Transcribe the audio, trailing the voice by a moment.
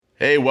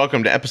Hey,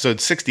 welcome to episode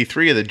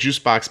 63 of the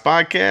Juicebox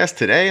Podcast.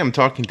 Today I'm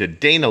talking to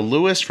Dana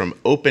Lewis from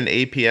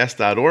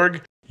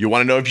OpenAPS.org. You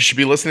want to know if you should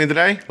be listening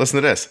today? Listen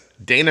to this.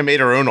 Dana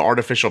made her own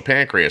artificial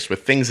pancreas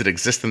with things that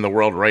exist in the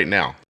world right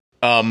now.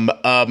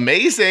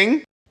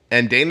 Amazing!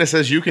 And Dana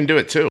says you can do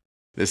it too.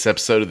 This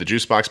episode of the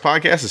Juicebox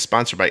Podcast is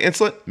sponsored by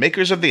Insulet,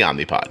 makers of the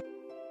Omnipod.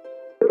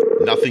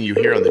 Nothing you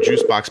hear on the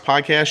Juicebox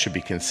Podcast should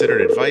be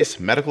considered advice,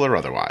 medical or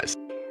otherwise.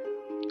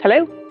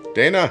 Hello.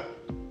 Dana.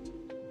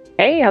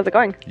 Hey, how's it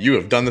going? You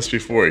have done this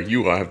before.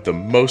 You have the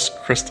most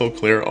crystal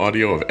clear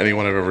audio of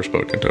anyone I've ever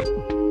spoken to.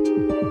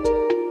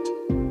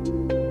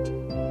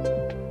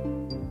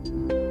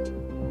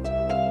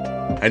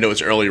 I know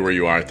it's early where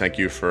you are. Thank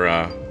you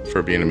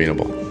for being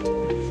amenable.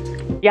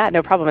 Yeah,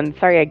 no problem. And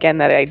sorry again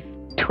that I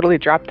totally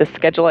dropped the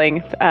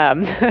scheduling.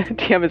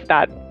 TM is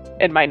not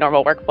in my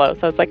normal workflow.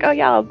 So I was like, oh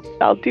yeah,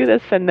 I'll do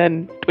this. And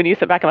then when you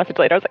sent back a message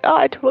later, I was like, oh,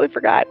 I totally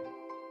forgot.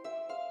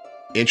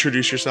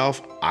 Introduce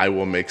yourself. I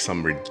will make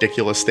some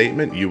ridiculous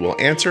statement. You will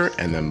answer.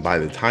 And then by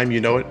the time you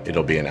know it,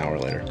 it'll be an hour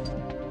later.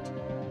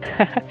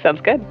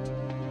 Sounds good.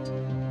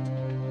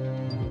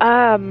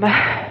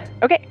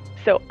 Okay.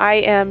 So I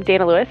am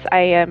Dana Lewis. I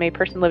am a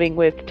person living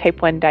with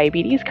type 1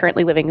 diabetes,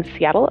 currently living in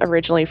Seattle,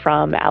 originally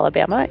from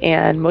Alabama.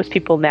 And most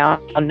people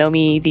now know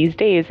me these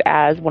days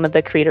as one of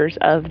the creators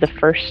of the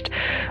first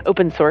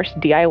open source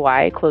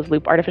DIY closed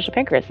loop artificial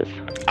pancreases.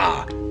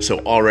 So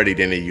already,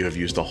 Dana, you have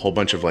used a whole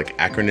bunch of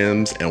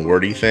acronyms and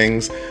wordy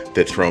things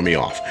that throw me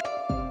off.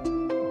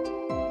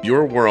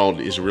 Your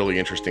world is really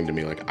interesting to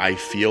me. I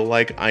feel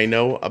like I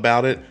know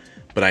about it,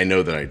 but I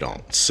know that I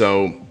don't.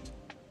 So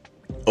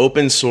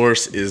open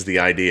source is the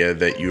idea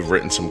that you've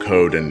written some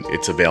code and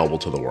it's available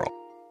to the world.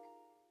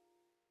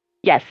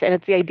 Yes, and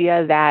it's the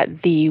idea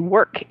that the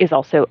work is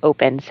also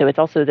open, so it's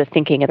also the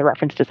thinking and the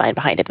reference design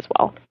behind it as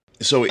well.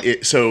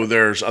 So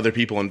there's other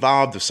people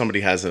involved. If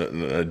somebody has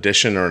an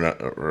addition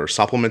or a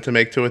supplement to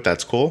make to it,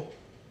 that's cool?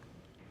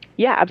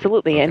 Yeah,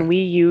 absolutely. Okay. And we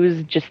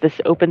use just this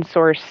open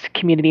source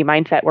community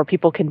mindset where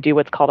people can do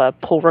what's called a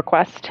pull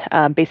request.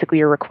 Basically,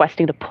 you're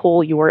requesting to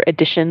pull your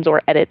additions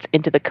or edits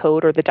into the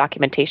code or the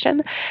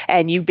documentation.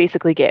 And you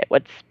basically get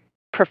what's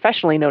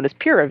professionally known as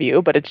peer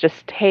review, but it's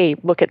just, hey,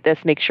 look at this,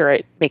 make sure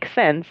it makes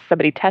sense.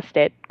 Somebody test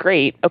it.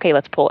 Great. Okay,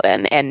 let's pull it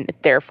in. And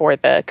therefore,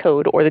 the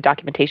code or the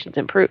documentation is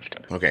improved.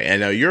 Okay.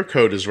 And now your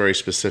code is very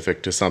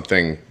specific to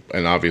something,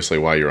 and obviously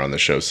why you're on the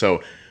show.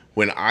 So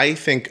when I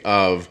think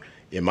of,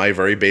 in my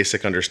very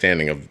basic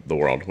understanding of the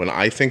world, when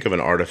I think of an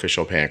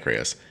artificial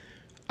pancreas,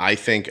 I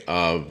think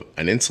of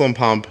an insulin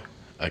pump,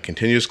 a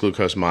continuous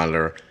glucose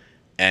monitor,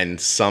 and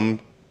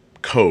some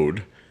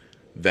code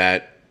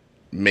that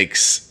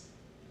makes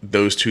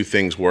those two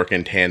things work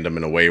in tandem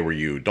in a way where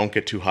you don't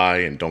get too high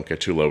and don't get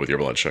too low with your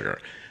blood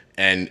sugar.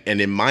 And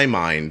in my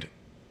mind,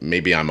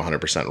 maybe I'm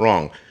 100%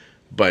 wrong,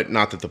 but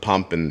not that the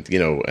pump and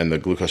the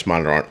glucose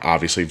monitor aren't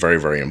obviously very,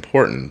 very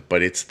important,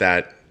 but it's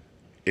that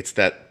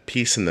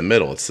piece in the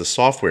middle. It's the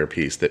software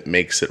piece that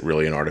makes it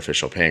really an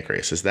artificial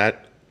pancreas. Am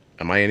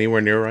I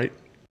anywhere near right?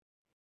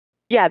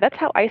 Yeah, that's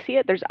how I see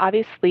it. There's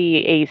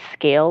obviously a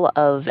scale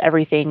of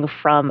everything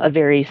from a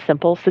very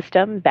simple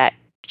system that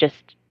just,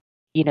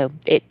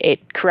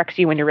 it corrects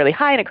you when you're really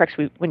high and it corrects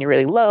you when you're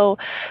really low.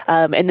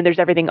 And then there's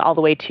everything all the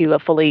way to a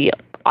fully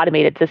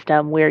automated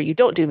system where you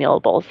don't do meal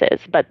boluses.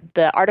 But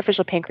the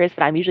artificial pancreas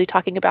that I'm usually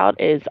talking about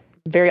is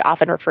very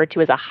often referred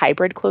to as a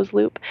hybrid closed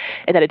loop,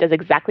 and that it does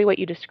exactly what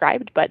you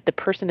described, but the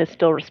person is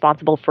still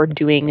responsible for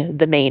doing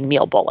the main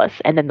meal bolus,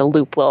 and then the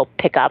loop will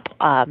pick up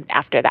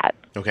after that.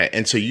 Okay,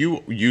 and so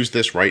you use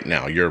this right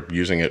now. You're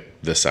using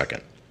it this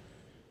second.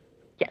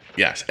 Yes.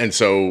 Yes, and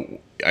so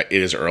it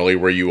is early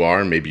where you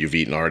are. Maybe you've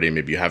eaten already,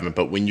 maybe you haven't,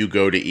 but when you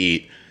go to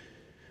eat,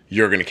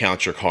 you're going to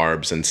count your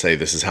carbs and say,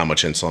 this is how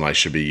much insulin I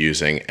should be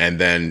using, and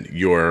then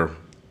your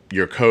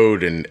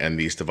code and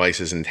these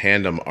devices in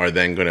tandem are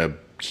then going to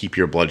keep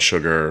your blood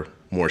sugar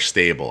more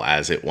stable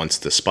as it wants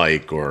to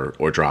spike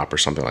or drop or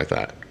something like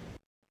that.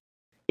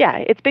 Yeah,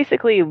 it's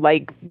basically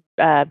like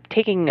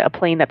taking a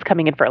plane that's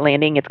coming in for a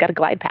landing. It's got a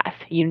glide path.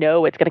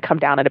 It's going to come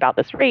down at about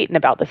this rate and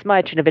about this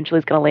much, and eventually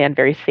it's going to land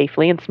very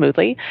safely and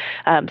smoothly.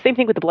 Same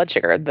thing with the blood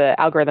sugar. The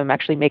algorithm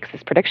actually makes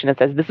this prediction. It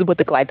says this is what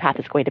the glide path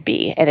is going to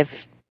be,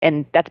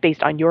 and that's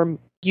based on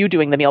you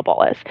doing the meal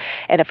bolus.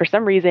 And if for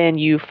some reason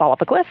you fall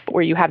off a cliff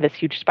or you have this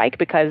huge spike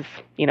because,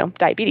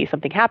 diabetes,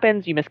 something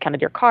happens, you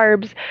miscounted your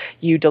carbs,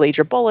 you delayed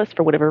your bolus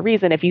for whatever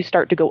reason, if you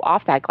start to go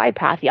off that glide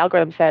path, the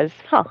algorithm says,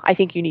 I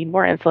think you need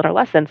more insulin or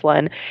less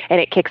insulin,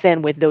 and it kicks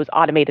in with those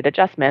automated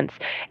adjustments.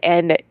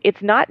 And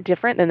it's not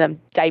different than the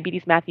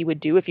diabetes math you would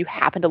do if you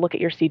happen to look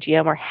at your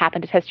CGM or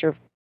happen to test your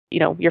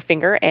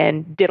finger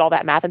and did all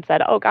that math and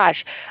said, oh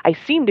gosh, I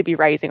seem to be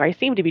rising or I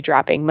seem to be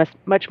dropping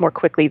much more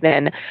quickly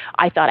than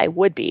I thought I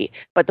would be.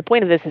 But the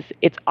point of this is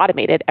it's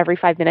automated. Every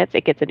 5 minutes,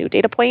 it gets a new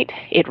data point,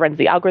 it runs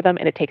the algorithm,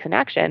 and it takes an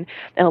action.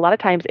 And a lot of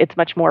times it's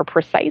much more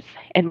precise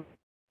and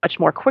much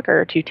more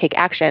quicker to take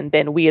action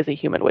than we as a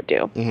human would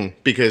do. Mm-hmm.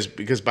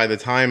 Because by the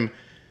time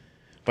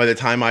by the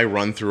time I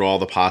run through all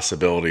the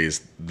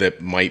possibilities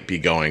that might be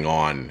going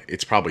on,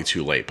 it's probably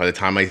too late. By the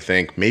time I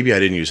think maybe I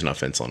didn't use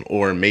enough insulin,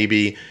 or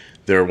maybe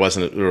there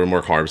were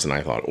more carbs than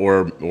I thought,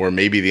 or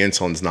maybe the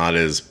insulin's not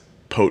as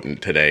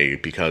potent today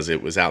because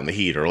it was out in the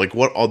heat, or like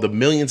what all the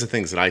millions of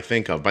things that I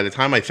think of. By the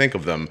time I think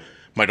of them,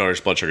 my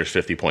daughter's blood sugar is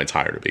 50 points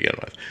higher to begin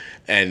with,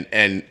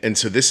 and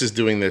so this is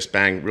doing this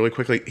bang really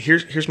quickly.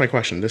 Here's my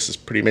question. This is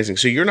pretty amazing.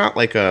 So you're not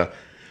like or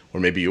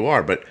maybe you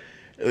are, but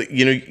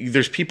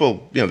there's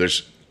people,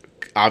 there's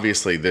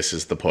obviously this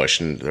is the push,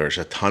 and there's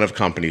a ton of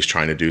companies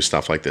trying to do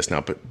stuff like this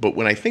now. But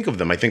when I think of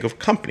them, I think of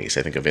companies.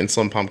 I think of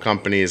insulin pump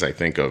companies. I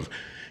think of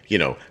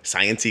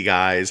sciencey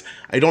guys.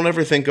 I don't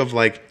ever think of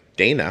like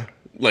Dana.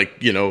 Like,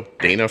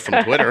 Dana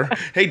from Twitter.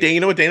 Hey, Dana, you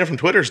know what Dana from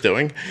Twitter's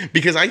doing?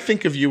 Because I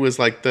think of you as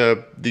like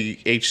the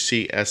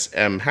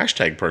HCSM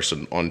hashtag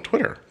person on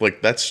Twitter.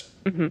 Like that's,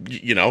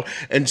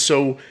 and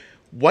so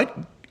what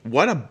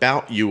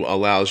about you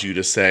allows you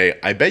to say,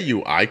 I bet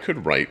you I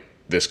could write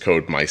this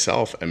code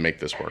myself and make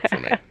this work for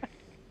me?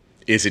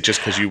 Is it just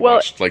because you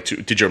watched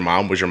was your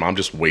mom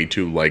just way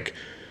too like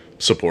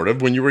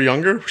supportive when you were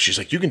younger? She's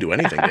like, you can do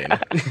anything, Dana.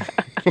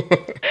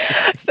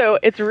 So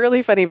it's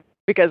really funny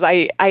because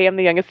I am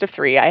the youngest of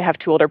three. I have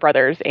two older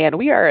brothers, and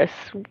we are a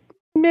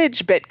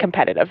smidge bit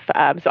competitive.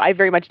 So I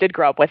very much did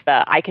grow up with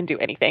I can do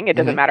anything. It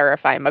doesn't matter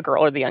if I'm a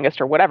girl or the youngest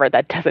or whatever.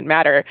 That doesn't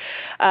matter.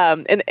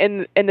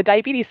 In the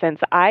diabetes sense,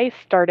 I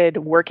started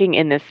working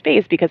in this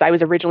space because I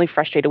was originally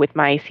frustrated with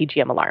my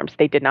CGM alarms.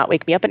 They did not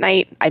wake me up at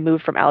night. I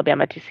moved from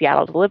Alabama to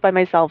Seattle to live by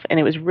myself, and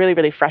it was really,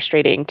 really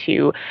frustrating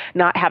to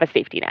not have a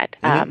safety net.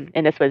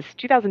 And this was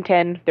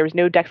 2010. There was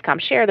no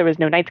Dexcom Share. There was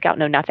no Night Scout,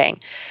 no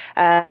nothing.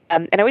 And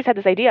I always had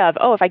this idea of,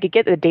 if I could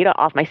get the data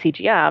off my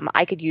CGM,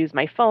 I could use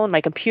my phone, my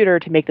computer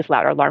to make this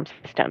louder alarm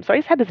system. So I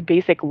just had this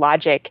basic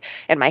logic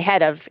in my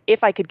head of,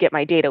 if I could get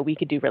my data, we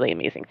could do really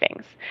amazing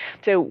things.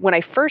 So when I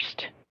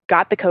first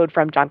got the code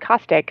from John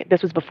Kostick,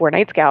 this was before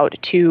Night Scout,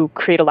 to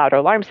create a louder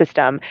alarm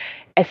system,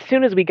 as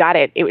soon as we got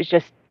it, it was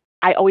just,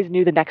 I always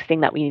knew the next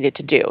thing that we needed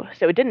to do.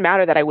 So it didn't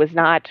matter that I was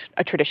not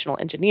a traditional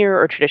engineer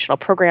or traditional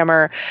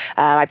programmer.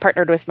 I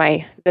partnered with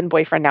my then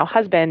boyfriend, now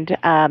husband,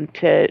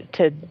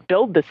 to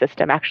build the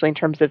system, actually, in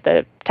terms of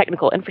the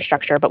technical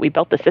infrastructure, but we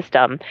built the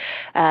system.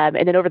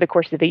 And then over the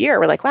course of the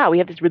year, we're like, wow, we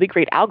have this really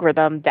great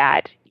algorithm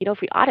that,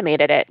 if we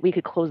automated it, we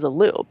could close the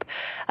loop.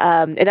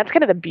 And that's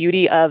kind of the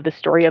beauty of the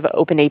story of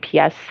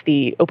OpenAPS,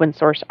 the open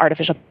source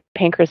artificial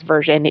pancreas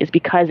version, is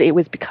because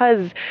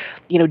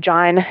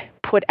John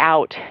put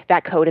out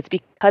that code. It's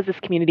because this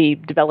community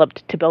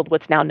developed to build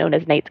what's now known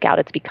as Night Scout.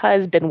 It's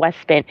because Ben West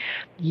spent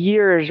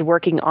years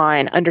working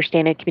on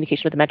understanding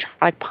communication with the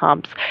Medtronic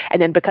pumps.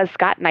 And then because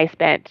Scott and I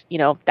spent,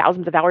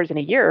 thousands of hours in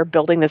a year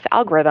building this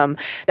algorithm,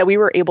 that we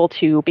were able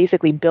to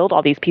basically build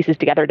all these pieces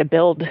together to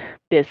build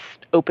this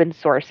open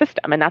source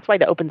system. And that's why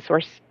the open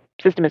source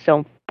system is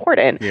so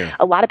important. Yeah.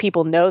 A lot of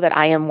people know that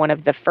I am one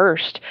of the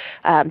first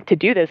to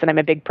do this, and I'm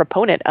a big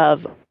proponent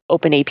of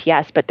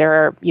OpenAPS, but there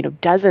are,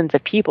 dozens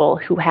of people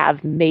who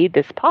have made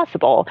this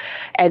possible.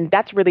 And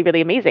that's really,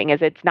 really amazing,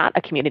 is it's not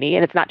a community,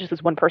 and it's not just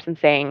this one person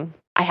saying,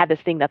 I have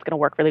this thing that's going to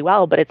work really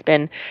well, but it's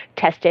been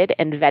tested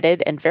and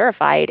vetted and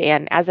verified.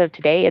 And as of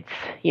today,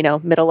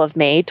 it's, middle of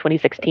May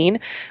 2016,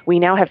 we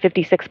now have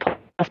 56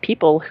 plus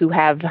people who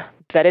have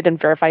vetted and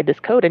verified this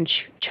code and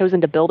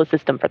chosen to build a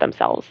system for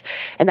themselves.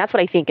 And that's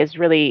what I think is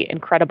really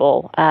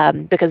incredible,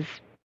 because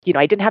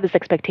I didn't have this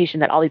expectation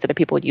that all these other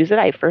people would use it.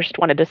 I first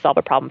wanted to solve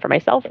a problem for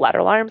myself, ladder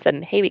alarms,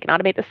 and hey, we can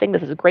automate this thing.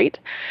 This is great.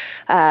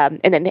 And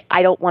then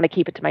I don't want to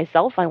keep it to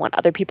myself. I want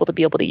other people to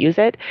be able to use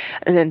it.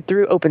 And then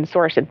through open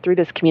source and through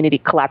this community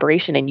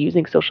collaboration and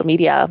using social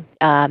media,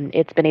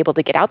 it's been able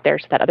to get out there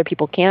so that other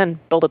people can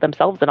build it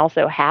themselves and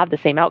also have the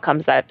same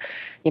outcomes that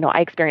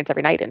I experience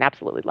every night and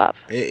absolutely love.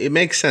 It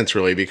makes sense,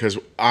 really, because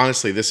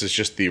honestly, this is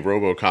just the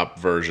RoboCop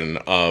version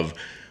of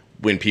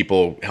when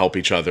people help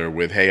each other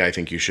with, hey, I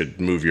think you should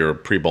move your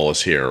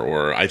pre-bolus here,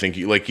 or I think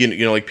like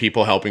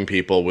people helping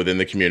people within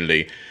the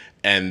community,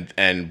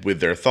 and with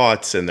their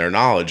thoughts and their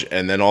knowledge,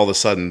 and then all of a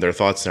sudden their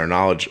thoughts and their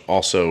knowledge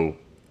also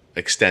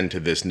extend to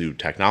this new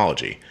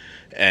technology,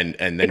 and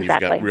then exactly. You've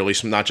got really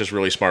not just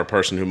really smart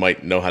person who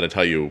might know how to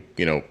tell you,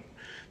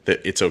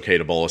 that it's okay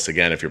to bolus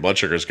again if your blood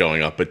sugar is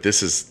going up, but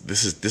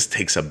this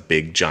takes a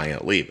big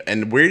giant leap.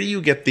 And where do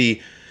you get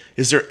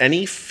is there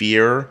any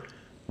fear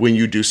when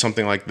you do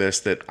something like this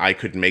that I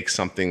could make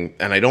something,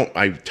 and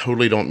I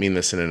totally don't mean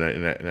this in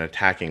an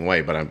attacking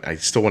way, but I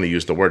still want to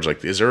use the words,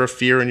 like, is there a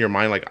fear in your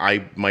mind, like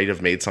I might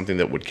have made something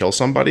that would kill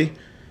somebody?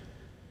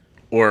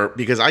 Or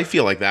because I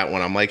feel like that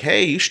when I'm like,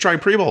 hey, you should try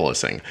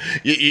pre-bolusing.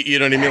 You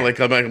know what I mean? Like,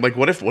 I'm like,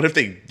 what if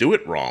they do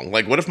it wrong?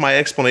 Like, what if my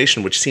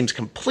explanation, which seems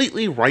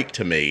completely right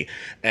to me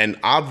and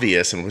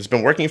obvious and has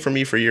been working for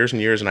me for years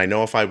and years, and I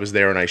know if I was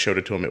there and I showed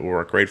it to them, it would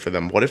work great for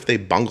them. What if they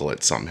bungle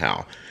it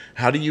somehow?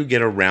 How do you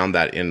get around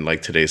that in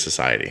like today's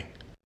society?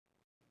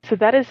 So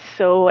that is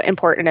so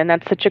important, and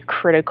that's such a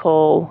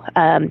critical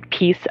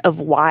piece of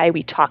why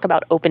we talk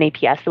about open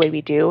APS the way we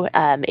do.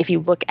 If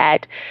you look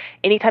at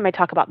anytime I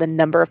talk about the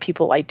number of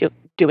people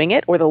doing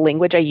it or the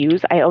language I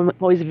use, I am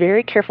always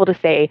very careful to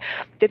say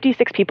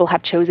 56 people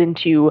have chosen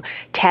to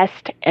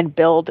test and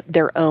build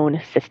their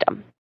own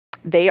system.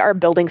 They are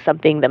building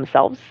something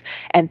themselves.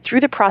 And through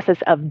the process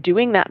of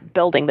doing that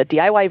building, the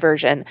DIY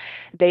version,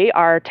 they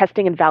are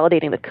testing and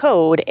validating the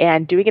code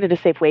and doing it in a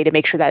safe way to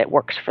make sure that it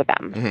works for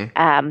them.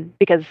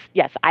 Because,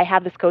 yes, I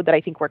have this code that I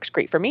think works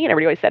great for me. And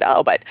everybody always said,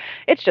 oh, but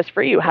it's just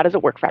for you. How does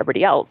it work for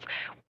everybody else?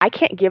 I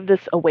can't give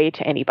this away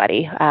to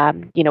anybody.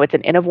 It's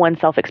an N of one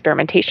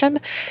self-experimentation.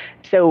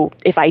 So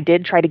if I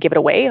did try to give it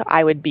away,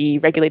 I would be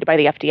regulated by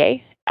the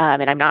FDA.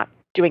 And I'm not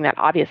doing that,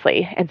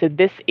 obviously. And so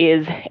this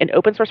is an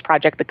open source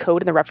project. The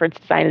code and the reference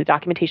design and the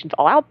documentation is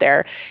all out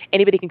there.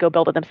 Anybody can go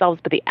build it themselves,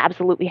 but they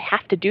absolutely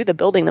have to do the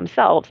building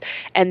themselves.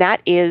 And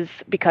that is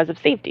because of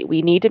safety.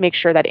 We need to make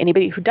sure that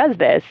anybody who does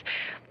this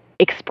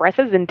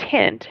expresses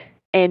intent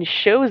and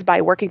shows by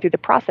working through the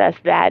process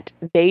that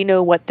they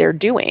know what they're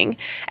doing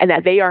and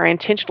that they are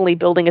intentionally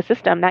building a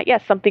system that,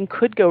 yes, something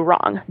could go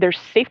wrong. There's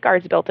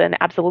safeguards built in,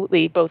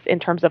 absolutely, both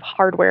in terms of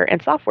hardware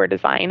and software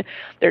design.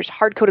 There's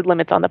hard-coded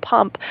limits on the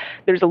pump.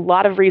 There's a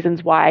lot of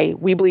reasons why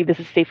we believe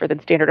this is safer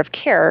than standard of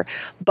care,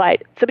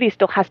 but somebody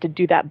still has to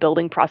do that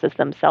building process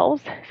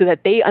themselves so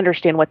that they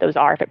understand what those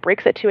are. If it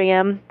breaks at 2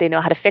 a.m., they know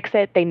how to fix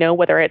it. They know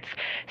whether it's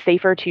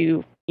safer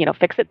to,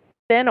 fix it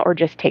or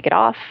just take it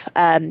off.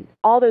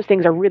 All those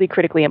things are really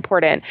critically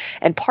important.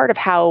 And part of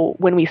how,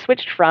 when we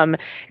switched from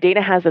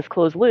data has this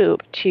closed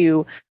loop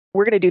to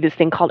we're going to do this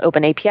thing called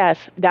open APS,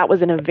 that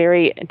was in a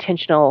very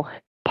intentional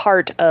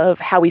part of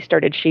how we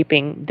started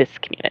shaping this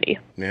community.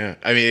 Yeah.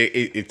 I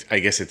mean, I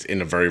guess it's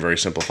in a very, very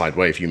simplified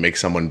way. If you make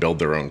someone build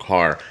their own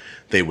car,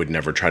 they would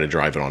never try to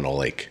drive it on a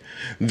lake.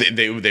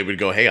 They would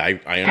go, hey,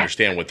 I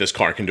understand what this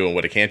car can do and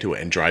what it can't do,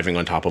 and driving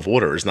on top of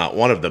water is not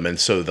one of them, and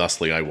so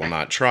thusly I will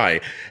not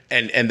try.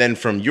 And then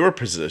from your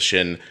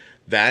position,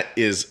 that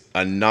is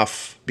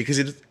enough,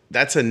 because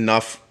that's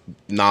enough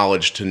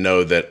knowledge to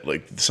know that,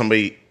 like,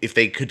 somebody, if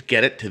they could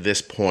get it to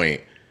this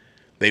point,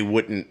 they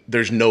wouldn't.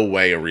 There's no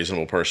way a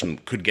reasonable person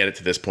could get it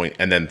to this point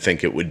and then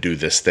think it would do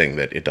this thing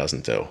that it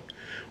doesn't do,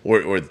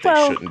 or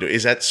they shouldn't do.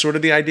 Is that sort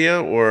of the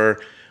idea, or?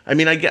 I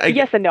mean,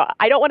 yes and no.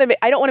 I don't want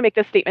to make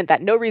this statement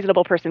that no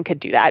reasonable person could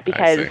do that,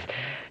 because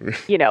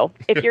if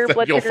your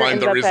blood sugar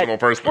ends up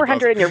at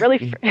 400 and you're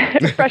really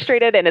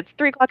frustrated and it's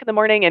 3:00 in the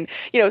morning and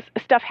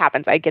stuff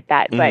happens. I get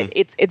that, but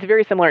it's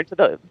very similar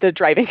to the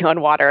driving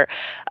on water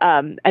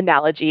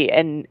analogy,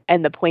 and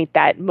the point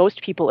that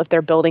most people, if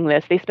they're building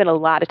this, they spend a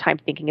lot of time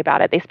thinking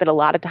about it. They spend a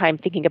lot of time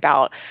thinking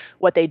about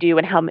what they do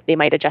and how they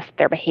might adjust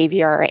their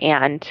behavior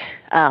and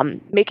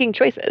making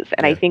choices.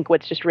 And I think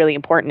what's just really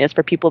important is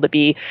for people to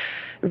be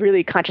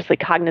really consciously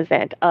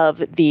cognizant of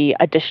the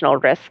additional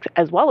risks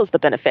as well as the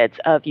benefits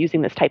of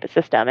using this type of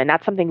system. And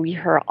that's something we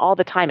hear all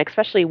the time,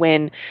 especially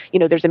when,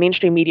 there's a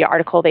mainstream media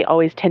article. They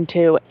always tend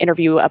to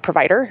interview a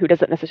provider who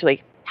doesn't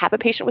necessarily have a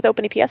patient with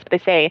open APS, but they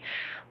say,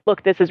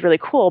 look, this is really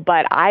cool,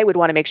 but I would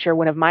want to make sure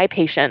one of my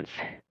patients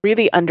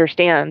really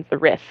understands the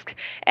risk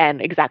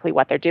and exactly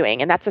what they're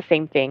doing. And that's the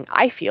same thing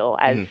I feel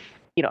as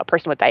a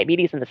person with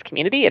diabetes in this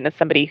community, and as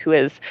somebody who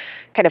is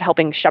kind of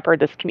helping shepherd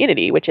this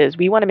community, which is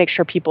we want to make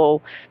sure people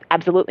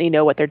absolutely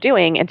know what they're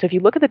doing. And so if you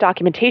look at the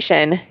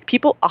documentation,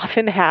 people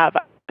often have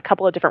a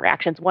couple of different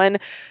reactions. One,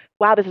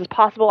 wow, this is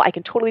possible. I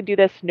can totally do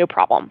this. No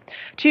problem.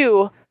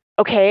 Two,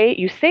 okay,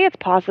 you say it's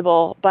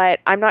possible, but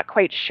I'm not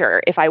quite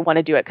sure if I want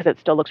to do it because it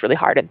still looks really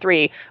hard. And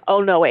three, oh,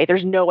 no way.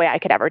 There's no way I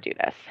could ever do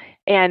this.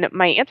 And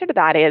my answer to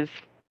that is,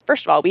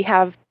 first of all, we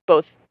have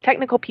both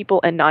technical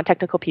people and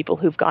non-technical people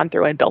who've gone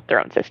through and built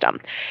their own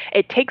system.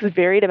 It takes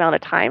varied amount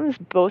of times,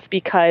 both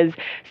because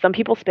some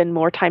people spend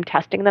more time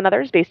testing than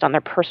others based on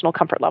their personal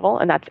comfort level,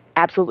 and that's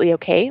absolutely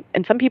okay.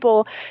 And some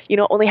people,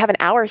 only have an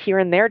hour here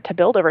and there to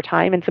build over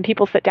time, and some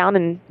people sit down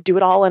and do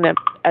it all in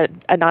a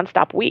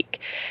nonstop week.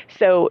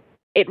 So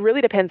it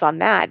really depends on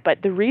that.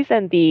 But the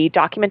reason the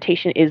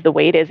documentation is the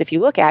way it is, if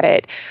you look at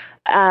it,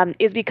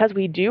 is because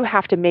we do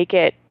have to make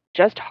it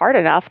just hard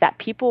enough that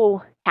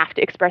people have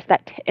to express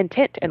that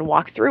intent and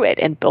walk through it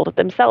and build it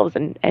themselves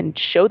and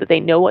show that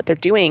they know what they're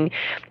doing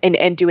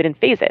and do it in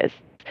phases.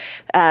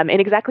 And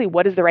exactly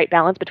what is the right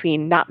balance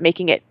between not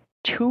making it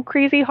too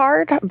crazy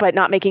hard, but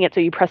not making it so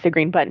you press a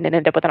green button and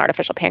end up with an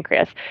artificial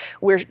pancreas.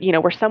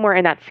 We're somewhere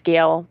in that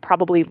scale,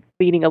 probably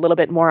leaning a little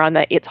bit more on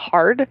the it's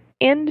hard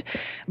end,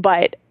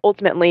 but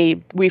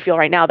ultimately we feel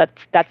right now that's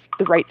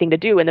the right thing to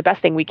do and the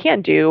best thing we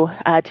can do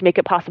to make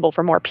it possible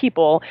for more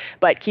people,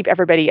 but keep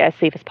everybody as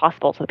safe as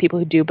possible. So the people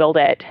who do build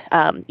it,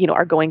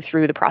 are going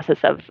through the process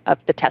of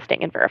the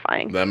testing and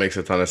verifying. That makes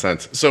a ton of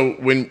sense. So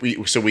when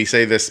we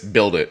say this,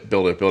 build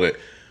it.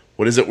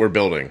 What is it we're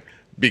building?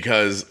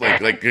 Because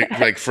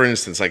like for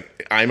instance,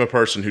 like I'm a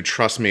person who,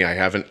 trust me, I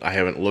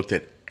haven't looked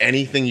at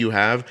anything you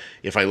have.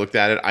 If I looked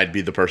at it, I'd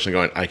be the person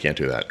going, I can't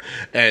do that.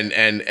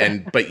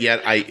 And but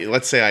yet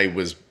let's say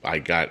I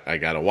got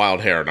a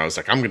wild hair and I was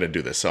like, I'm going to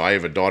do this. So I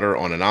have a daughter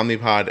on an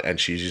Omnipod and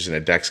she's using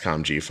a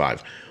Dexcom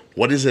G5.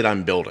 What is it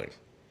I'm building?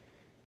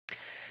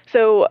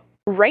 So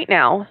right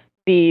now,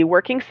 the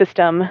working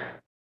system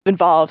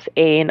involves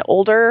an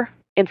older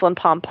insulin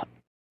pump,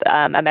 a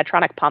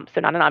Medtronic pump,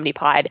 so not an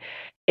Omnipod.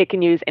 It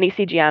can use any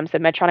CGM, so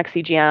Medtronic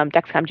CGM,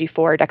 Dexcom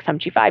G4, Dexcom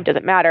G5,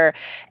 doesn't matter.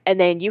 And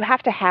then you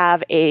have to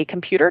have a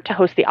computer to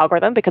host the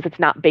algorithm because it's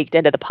not baked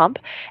into the pump.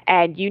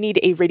 And you need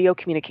a radio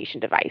communication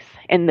device.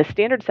 And the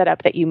standard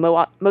setup that you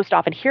most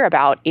often hear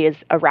about is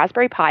a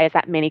Raspberry Pi is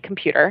that mini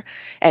computer,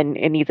 and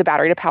it needs a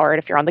battery to power it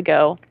if you're on the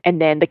go.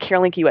 And then the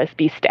CareLink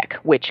USB stick,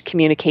 which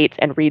communicates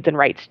and reads and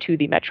writes to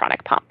the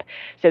Medtronic pump.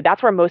 So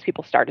that's where most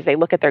people start, is they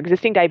look at their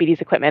existing diabetes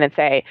equipment and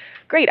say,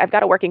 great, I've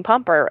got a working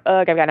pump, or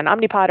ugh, I've got an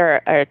Omnipod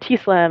or a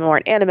t:slim or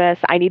an Animas.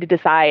 I need to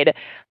decide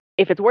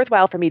if it's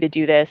worthwhile for me to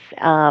do this.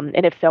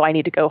 And if so, I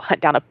need to go hunt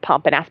down a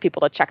pump and ask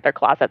people to check their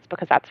closets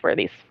because that's where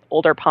these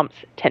older pumps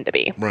tend to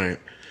be. Right.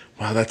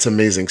 Wow, that's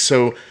amazing.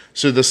 So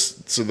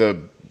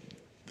the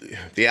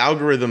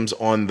algorithm's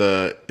on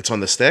the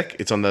stick,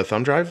 it's on the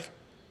thumb drive?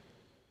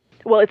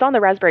 Well, it's on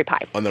the Raspberry Pi.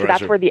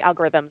 That's where the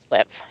algorithms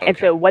live. Okay. And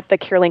so what the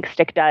CareLink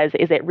stick does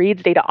is it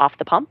reads data off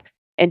the pump,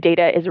 and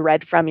data is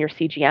read from your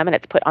CGM, and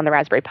it's put on the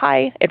Raspberry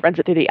Pi. It runs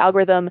it through the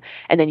algorithm,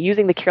 and then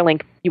using the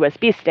CareLink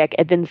USB stick,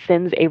 it then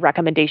sends a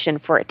recommendation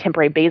for a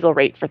temporary basal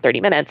rate for 30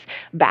 minutes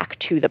back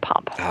to the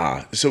pump.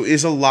 So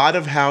is a lot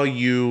of how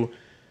you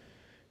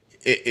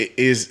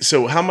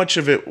so how much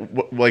of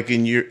it, like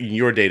in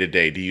your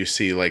day-to-day, do you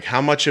see, like,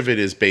 how much of it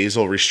is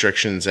basal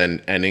restrictions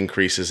and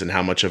increases, and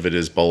how much of it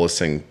is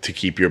bolusing to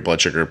keep your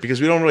blood sugar?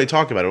 Because we don't really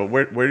talk about it.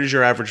 Where does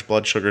your average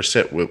blood sugar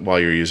sit while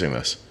you're using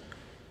this?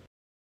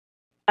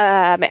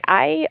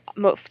 I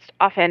most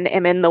often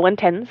am in the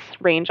 110s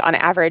range on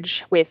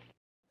average, with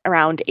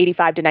around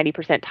 85 to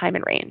 90% time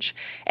in range.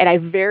 And I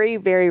very,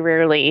 very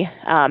rarely,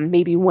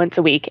 maybe once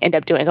a week, end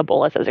up doing a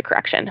bolus as a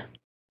correction.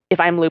 If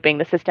I'm looping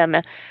the system,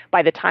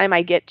 by the time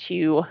I get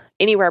to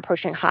anywhere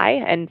approaching high,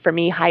 and for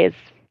me, high is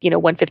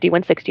 150,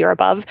 160 or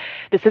above,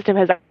 the system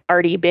has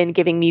already been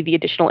giving me the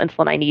additional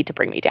insulin I need to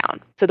bring me down.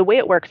 So the way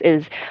it works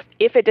is,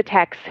 if it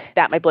detects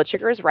that my blood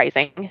sugar is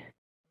rising,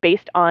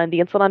 based on the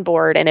insulin on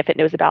board, and if it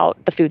knows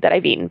about the food that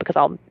I've eaten, because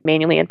I'll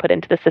manually input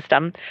into the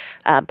system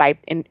by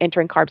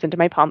entering carbs into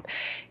my pump,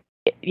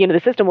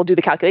 the system will do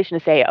the calculation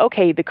to say,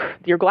 okay,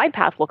 your glide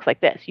path looks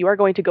like this. You are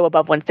going to go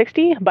above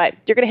 160, but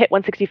you're going to hit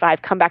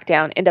 165, come back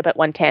down, end up at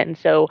 110.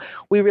 So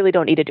we really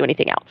don't need to do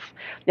anything else.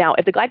 Now,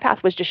 if the glide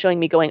path was just showing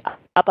me going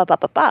up,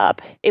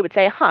 it would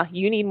say,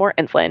 you need more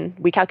insulin.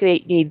 We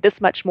calculate you need this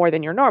much more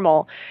than your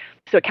normal.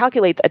 So it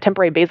calculates a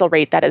temporary basal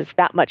rate that is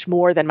that much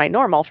more than my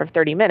normal for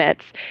 30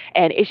 minutes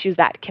and issues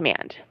that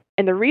command.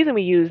 And the reason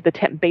we use the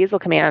temp basal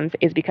commands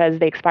is because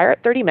they expire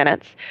at 30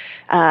 minutes.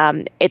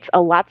 It's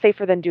a lot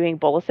safer than doing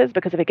boluses,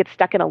 because if it gets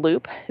stuck in a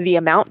loop, the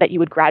amount that you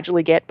would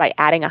gradually get by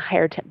adding a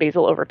higher temp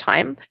basal over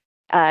time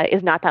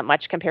is not that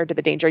much compared to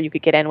the danger you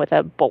could get in with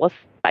a bolus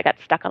that got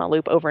stuck on a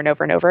loop over and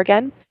over and over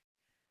again.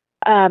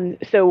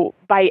 So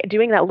by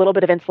doing that little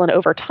bit of insulin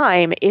over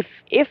time, if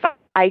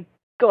I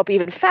go up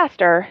even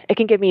faster, it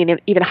can give me an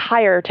even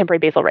higher temporary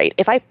basal rate.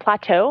 If I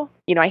plateau,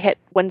 I hit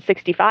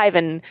 165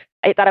 and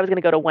I thought I was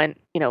going to go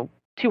to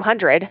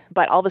 200,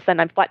 but all of a sudden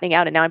I'm flattening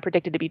out and now I'm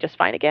predicted to be just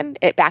fine again,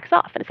 it backs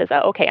off and it says,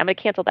 okay, I'm going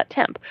to cancel that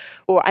temp,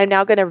 or I'm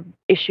now going to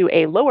issue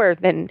a lower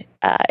than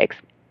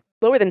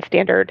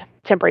standard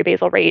temporary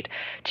basal rate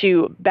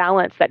to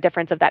balance that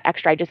difference of that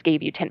extra I just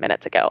gave you 10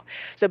 minutes ago.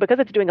 So because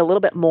it's doing a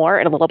little bit more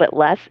and a little bit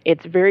less,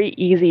 it's very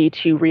easy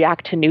to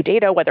react to new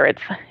data, whether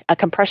it's a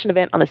compression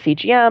event on the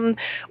CGM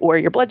or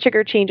your blood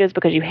sugar changes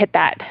because you hit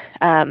that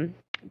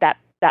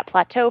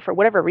plateau for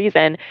whatever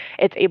reason.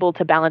 It's able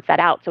to balance that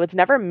out. So it's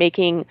never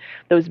making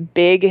those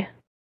big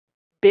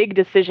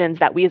decisions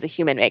that we as a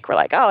human make. We're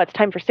like, it's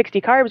time for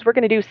 60 carbs, we're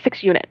going to do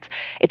 6 units.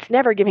 It's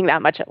never giving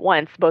that much at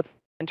once, both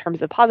in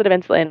terms of positive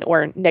insulin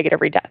or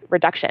negative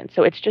reduction.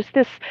 So it's just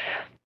this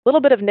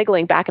little bit of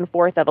niggling back and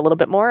forth of a little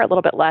bit more, a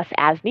little bit less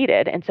as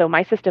needed. And so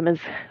my system is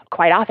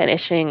quite often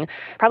issuing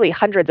probably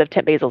hundreds of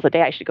temp basals a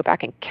day. I should go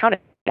back and count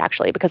it,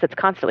 actually, because it's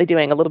constantly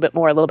doing a little bit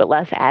more, a little bit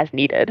less as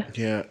needed.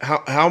 Yeah.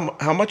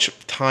 How much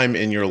time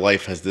in your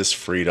life has this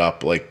freed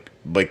up, like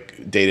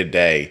day to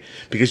day?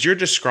 Because you're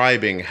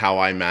describing how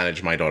I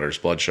manage my daughter's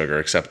blood sugar,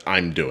 except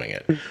I'm doing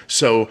it.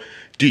 So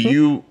do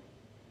you,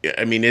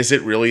 is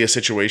it really a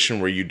situation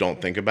where you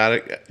don't think about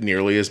it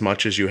nearly as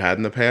much as you had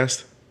in the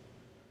past?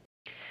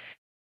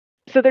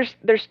 So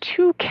there's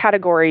 2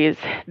 categories.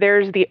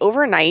 There's the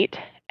overnight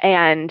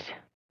and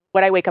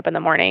what I wake up in the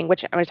morning,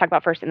 which I'm going to talk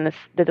about first in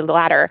the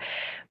latter.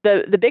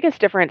 The biggest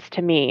difference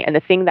to me, and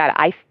the thing that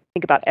I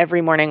think about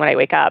every morning when I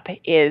wake up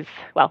is,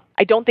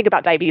 I don't think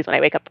about diabetes when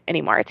I wake up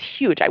anymore. It's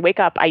huge. I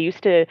wake up, I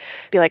used to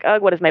be like,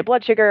 what is my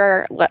blood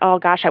sugar? Oh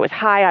gosh, I was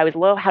high, I was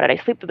low. How did I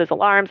sleep through those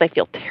alarms? I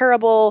feel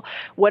terrible.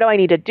 What do I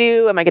need to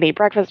do? Am I going to eat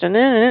breakfast?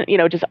 And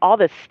just all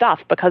this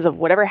stuff because of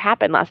whatever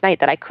happened last night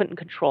that I couldn't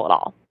control at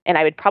all. And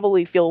I would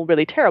probably feel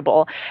really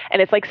terrible.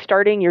 And it's like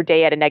starting your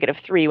day at a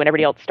 -3 when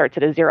everybody else starts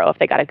at a 0 if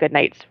they got a good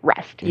night's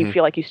rest. Mm-hmm. You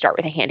feel like you start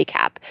with a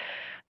handicap.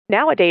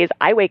 Nowadays,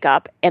 I wake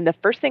up and the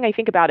first thing I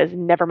think about is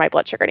never my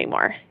blood sugar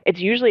anymore. It's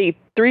usually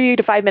 3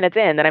 to 5 minutes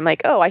in that I'm like,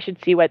 oh, I should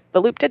see what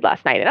the Loop did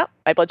last night. And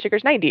my blood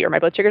sugar's 90 or my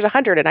blood sugar's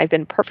 100 and I've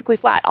been perfectly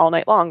flat all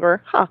night long.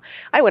 Or,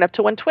 I went up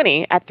to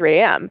 120 at 3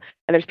 a.m.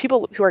 And there's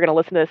people who are going to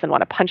listen to this and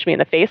want to punch me in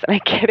the face. And I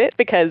get it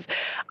because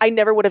I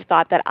never would have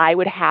thought that I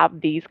would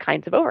have these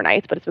kinds of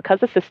overnights. But it's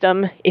because the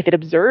system, if it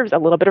observes a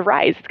little bit of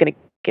rise, it's going to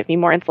give me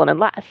more insulin and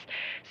less.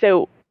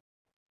 So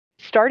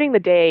starting the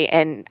day,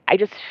 and I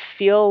just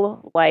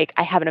feel like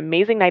I have an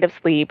amazing night of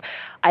sleep.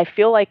 I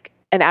feel like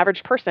an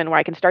average person where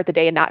I can start the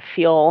day and not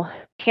feel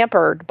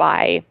hampered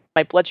by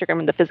my blood sugar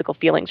and the physical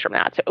feelings from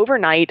that. So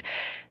overnight,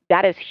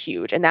 that is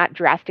huge. And that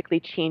drastically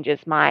changes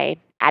my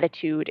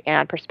attitude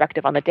and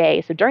perspective on the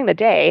day. So during the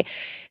day,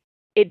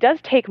 it does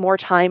take more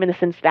time in the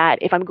sense that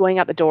if I'm going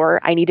out the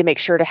door, I need to make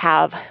sure to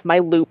have my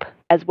Loop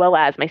as well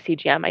as my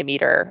CGM, my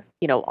meter,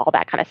 all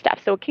that kind of stuff.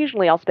 So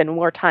occasionally I'll spend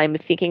more time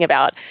thinking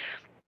about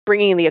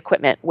bringing the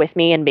equipment with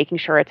me and making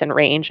sure it's in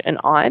range and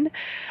on.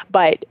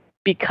 But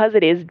because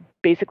it is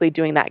basically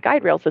doing that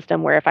guide rail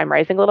system where if I'm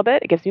rising a little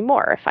bit, it gives me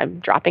more. If I'm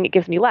dropping, it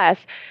gives me less.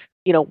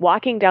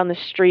 Walking down the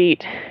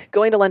street,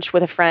 going to lunch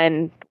with a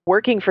friend,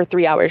 working for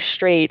 3 hours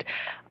straight,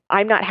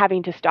 I'm not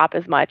having to stop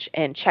as much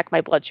and check my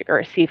blood sugar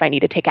or see if I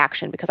need to take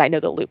action because I know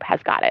the Loop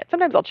has got it.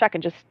 Sometimes I'll check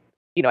and just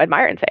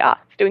admire and say,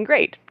 it's doing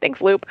great.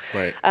 Thanks, Loop.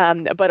 Right.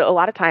 But a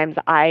lot of times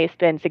I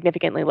spend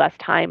significantly less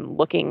time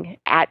looking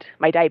at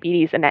my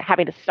diabetes and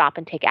having to stop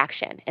and take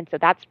action. And so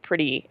that's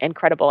pretty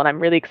incredible. And I'm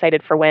really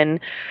excited for when,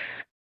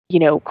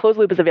 closed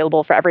loop is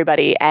available for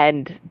everybody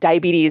and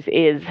diabetes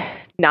is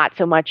not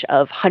so much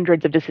of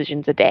hundreds of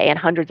decisions a day and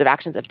hundreds of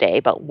actions a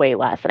day, but way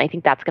less. And I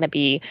think that's going to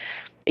be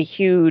a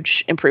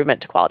huge improvement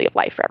to quality of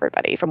life for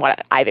everybody from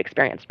what I've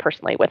experienced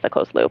personally with the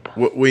closed loop.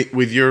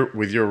 With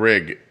your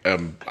rig,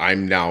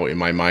 I'm now in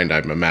my mind,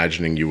 I'm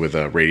imagining you with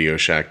a Radio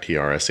Shack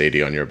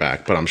TRS-80 on your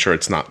back, but I'm sure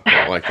it's not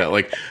like that.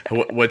 Like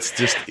what's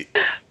just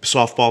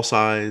softball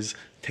size,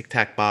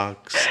 tic-tac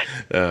box,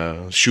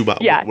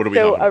 shoebox? Yeah, what are we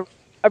talking about?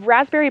 A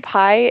Raspberry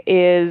Pi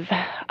is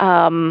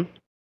probably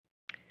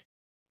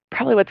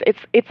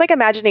it's like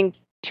imagining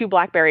two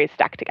Blackberries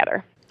stacked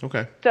together.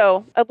 Okay.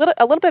 So a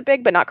little bit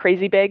big, but not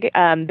crazy big.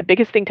 The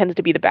biggest thing tends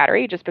to be the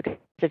battery, just because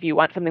if you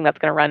want something that's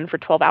going to run for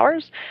 12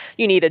 hours,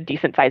 you need a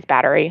decent sized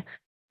battery.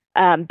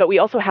 But we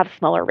also have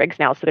smaller rigs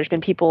now. So there's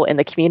been people in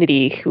the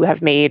community who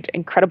have made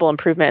incredible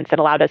improvements that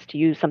allowed us to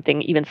use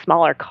something even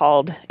smaller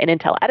called an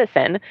Intel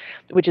Edison,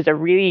 which is a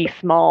really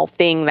small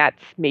thing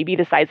that's maybe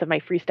the size of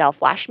my Freestyle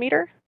flash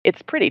meter.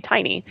 It's pretty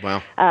tiny.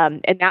 Wow.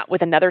 And that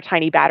with another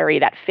tiny battery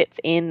that fits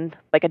in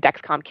like a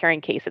Dexcom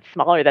carrying case. It's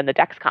smaller than the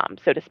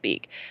Dexcom, so to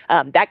speak.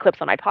 That clips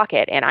on my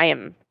pocket, and I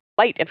am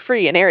light and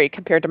free and airy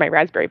compared to my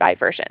Raspberry Pi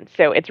version.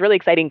 So it's really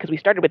exciting because we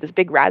started with this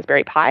big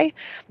Raspberry Pi.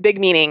 Big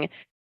meaning,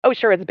 oh,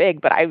 sure, it's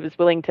big, but I was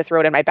willing to throw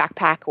it in my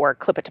backpack or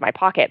clip it to my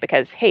pocket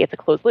because, hey, it's a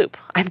closed loop.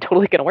 I'm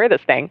totally going to wear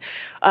this thing.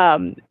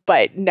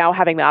 But now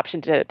having the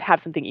option to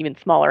have something even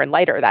smaller and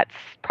lighter, that's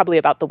probably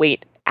about the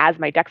weight as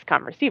my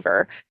Dexcom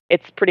receiver,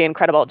 it's pretty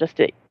incredible just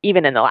to,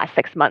 even in the last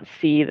 6 months,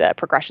 see the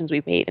progressions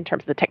we've made in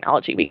terms of the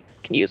technology we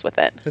can use with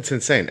it. That's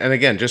insane. And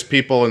again, just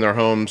people in their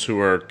homes who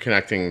are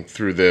connecting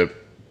through the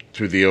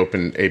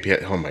open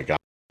API. Oh my God.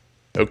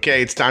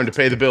 Okay, it's time to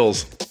pay the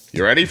bills.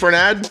 You ready for an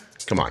ad?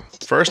 Come on.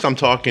 First, I'm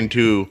talking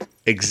to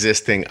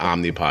existing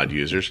Omnipod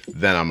users.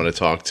 Then I'm going to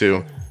talk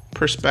to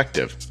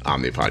prospective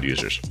Omnipod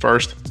users.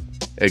 First,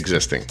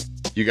 existing.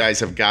 You guys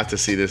have got to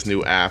see this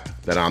new app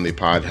that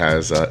Omnipod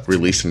has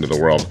released into the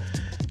world.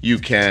 You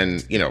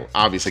can,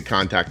 obviously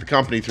contact the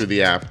company through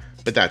the app,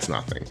 but that's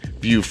nothing.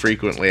 View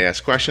frequently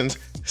asked questions.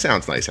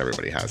 Sounds nice.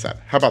 Everybody has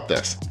that. How about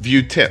this?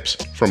 View tips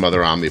from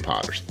other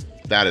Omnipodders.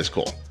 That is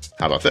cool.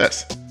 How about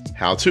this?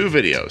 How-to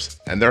videos.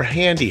 And they're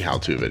handy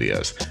how-to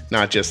videos.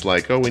 Not just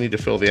like, oh, we need to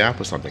fill the app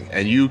with something.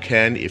 And you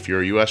can, if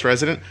you're a U.S.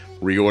 resident,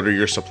 reorder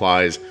your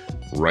supplies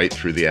right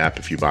through the app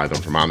if you buy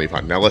them from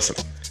Omnipod. Now listen.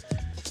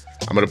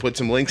 I'm going to put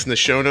some links in the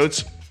show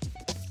notes,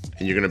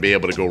 and you're going to be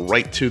able to go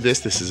right to this.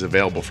 This is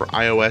available for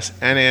iOS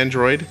and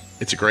Android.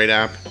 It's a great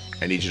app.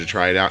 I need you to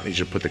try it out. I need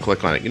you to put the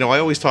click on it. I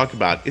always talk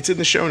about it's in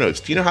the show notes.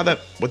 Do you know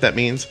what that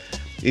means?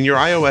 In your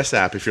iOS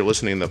app, if you're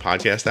listening to the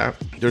podcast app,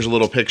 there's a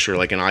little picture,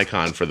 like an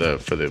icon for the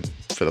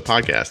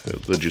podcast,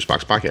 the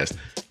Juicebox podcast.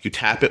 You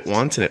tap it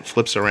once, and it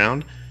flips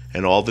around.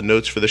 And all the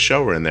notes for the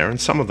show are in there,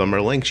 and some of them are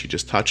links. You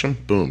just touch them,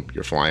 boom,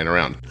 you're flying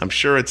around. I'm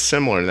sure it's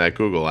similar in that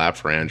Google app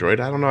for Android.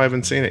 I don't know, I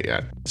haven't seen it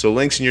yet. So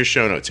links in your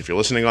show notes. If you're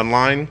listening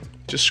online,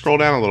 just scroll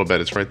down a little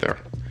bit. It's right there.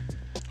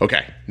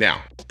 Okay,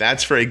 now,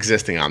 that's for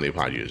existing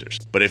Omnipod users.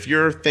 But if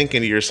you're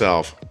thinking to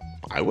yourself,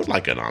 I would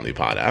like an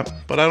Omnipod app,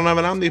 but I don't have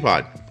an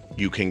Omnipod,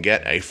 you can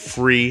get a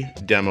free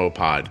demo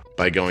pod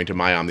by going to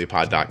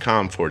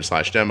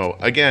myomnipod.com/demo.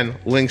 Again,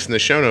 links in the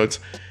show notes.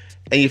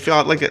 And you fill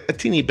out like a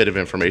teeny bit of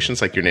information.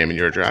 It's like your name and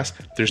your address.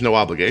 There's no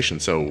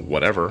obligation, so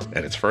whatever,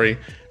 and it's free.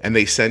 And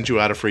they send you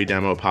out a free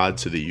demo pod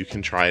so that you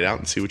can try it out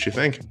and see what you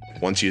think.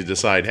 Once you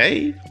decide,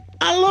 hey,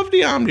 I love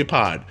the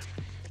Omnipod,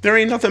 There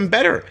ain't nothing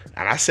better.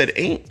 And I said,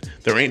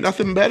 there ain't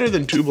nothing better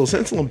than tubeless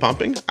insulin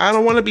pumping. I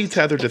don't want to be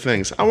tethered to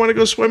things. I want to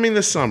go swimming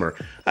this summer.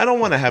 I don't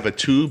want to have a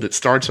tube that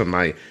starts on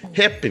my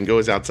hip and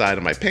goes outside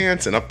of my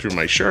pants and up through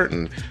my shirt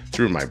and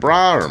through my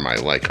bra or my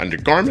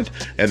undergarment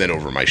and then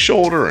over my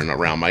shoulder and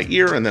around my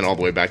ear and then all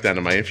the way back down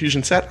to my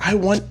infusion set. I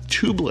want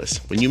tubeless.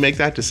 When you make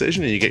that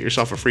decision and you get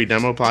yourself a free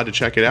demo pod to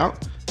check it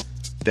out,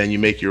 then you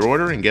make your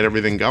order and get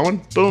everything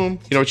going. Boom.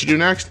 You know what you do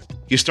next?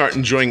 You start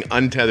enjoying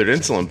untethered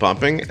insulin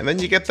pumping, and then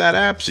you get that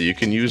app so you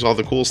can use all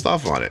the cool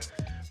stuff on it.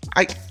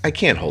 I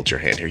can't hold your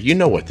hand here. You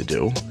know what to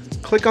do.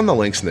 Click on the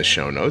links in the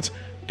show notes.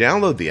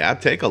 Download the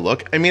app. Take a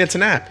look. I mean, it's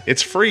an app.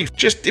 It's free.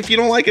 Just if you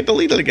don't like it,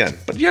 delete it again.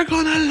 But you're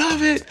going to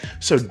love it.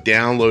 So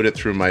download it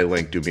through my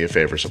link. Do me a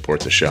favor.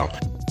 Support the show.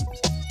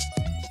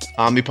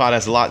 Omnipod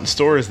has a lot in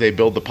store as they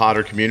build the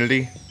Podder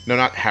community. No,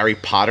 not Harry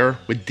Potter.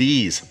 With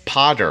D's.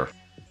 Podder.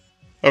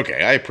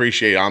 Okay, I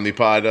appreciate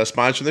Omnipod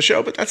sponsoring the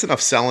show, but that's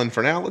enough selling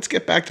for now. Let's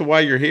get back to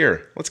why you're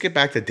here. Let's get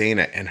back to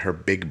Dana and her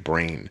big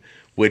brain,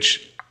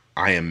 which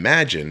I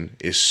imagine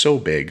is so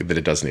big that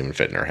it doesn't even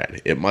fit in her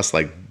head. It must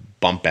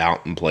bump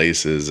out in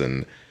places,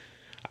 and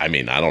I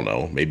mean, I don't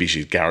know. Maybe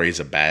she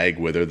carries a bag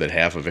with her that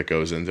half of it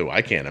goes into.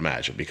 I can't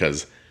imagine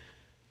because,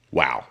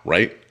 wow,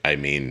 right? I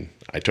mean,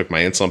 I took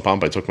my insulin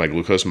pump, I took my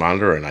glucose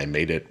monitor, and I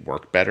made it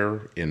work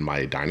better in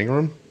my dining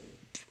room.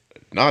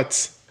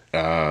 Nuts.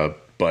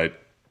 But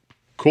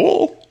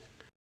cool.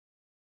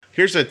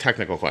 Here's a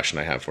technical question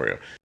I have for you.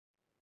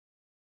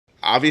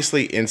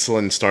 Obviously,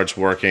 insulin starts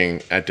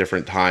working at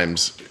different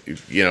times,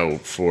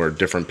 for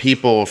different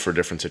people, for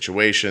different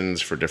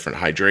situations, for different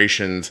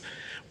hydrations.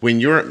 When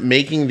you're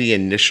making the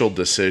initial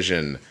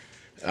decision,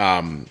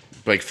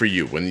 for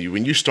you,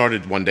 when you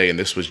started one day and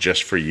this was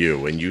just for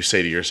you, and you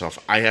say to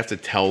yourself, I have to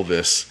tell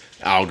this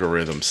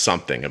algorithm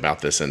something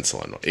about this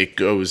insulin. It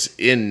goes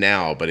in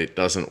now, but it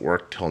doesn't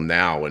work till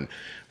now. And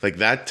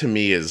that to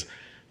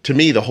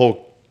me, the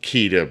whole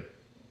key to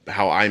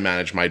how I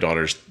manage my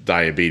daughter's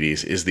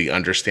diabetes is the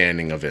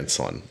understanding of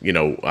insulin,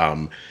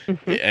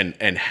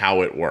 and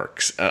how it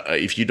works.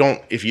 If you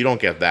don't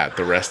get that,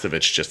 the rest of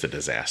it's just a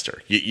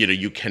disaster.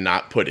 You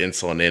cannot put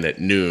insulin in at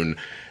noon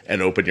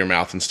and open your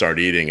mouth and start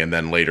eating, and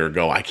then later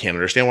go, I can't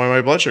understand why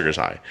my blood sugar's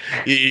high.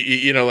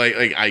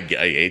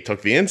 I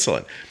took the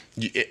insulin.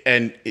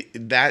 And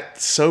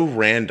that's so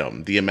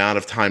random, the amount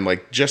of time,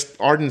 just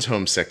Arden's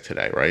homesick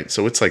today, right?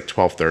 So it's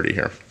 12:30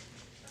 here.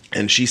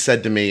 And she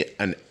said to me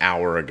an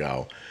hour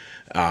ago,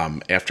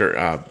 after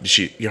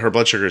her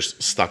blood sugar's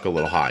stuck a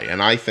little high,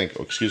 and I think,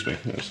 there's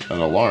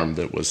an alarm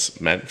that was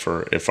meant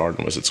for if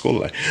Arden was at school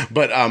today.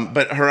 But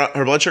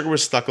her blood sugar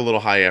was stuck a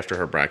little high after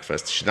her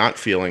breakfast. She's not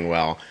feeling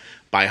well.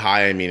 By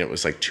high, I mean it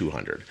was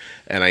 200.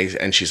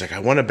 And she's like, I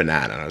want a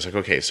banana. And I was like,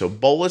 okay, so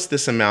bolus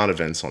this amount of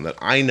insulin that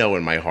I know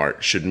in my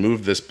heart should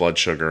move this blood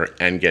sugar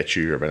and get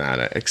you your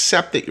banana,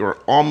 except that you're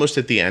almost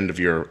at the end of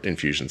your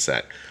infusion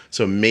set.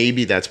 So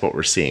maybe that's what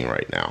we're seeing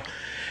right now.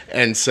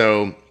 And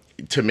so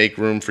to make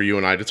room for you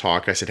and I to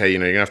talk, I said, hey, you're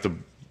gonna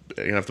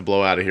have to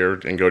blow out of here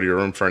and go to your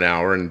room for an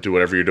hour and do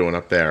whatever you're doing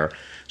up there.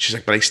 She's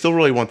like, but I still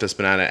really want this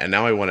banana, and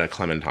now I want a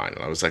clementine.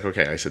 And I was like,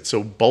 okay. I said,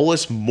 so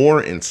bolus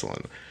more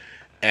insulin.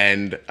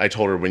 And I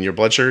told her, when your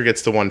blood sugar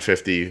gets to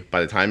 150,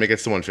 by the time it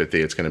gets to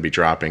 150, it's going to be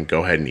dropping.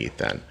 Go ahead and eat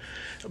then.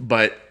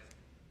 But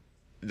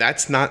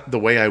that's not the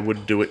way I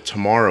would do it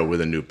tomorrow with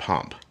a new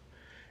pump.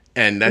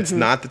 And that's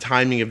not the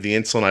timing of the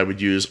insulin I would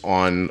use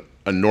on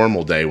a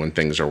normal day when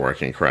things are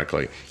working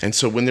correctly. And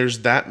so when there's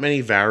that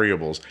many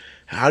variables,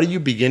 how do you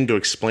begin to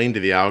explain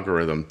to the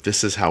algorithm,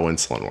 this is how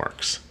insulin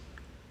works?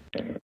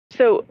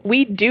 So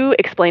we do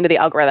explain to the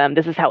algorithm,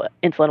 this is how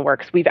insulin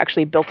works. We've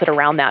actually built it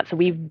around that. So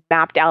we've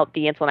mapped out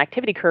the insulin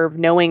activity curve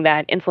knowing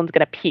that insulin's going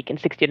to peak in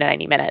 60 to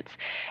 90 minutes.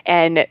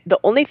 And the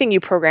only thing you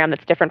program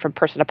that's different from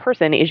person to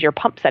person is your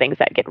pump settings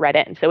that get read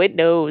in. So it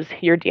knows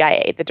your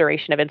DIA, the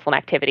duration of insulin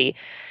activity.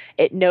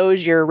 It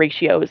knows your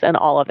ratios and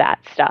all of that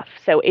stuff.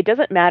 So it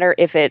doesn't matter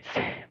if it's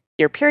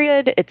your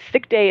period, it's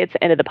sick day, it's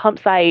the end of the pump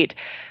site,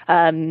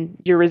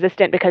 you're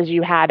resistant because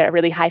you had a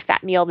really high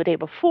fat meal the day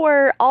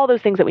before. All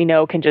those things that we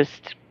know can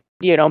just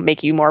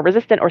make you more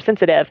resistant or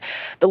sensitive.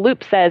 The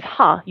loop says,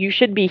 you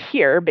should be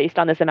here based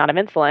on this amount of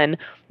insulin.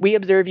 We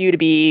observe you to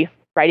be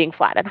riding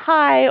flat and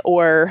high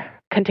or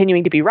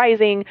continuing to be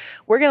rising.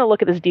 We're going to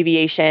look at this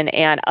deviation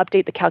and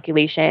update the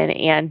calculation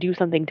and do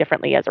something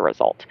differently as a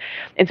result.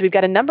 And so we've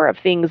got a number of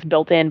things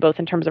built in, both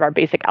in terms of our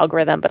basic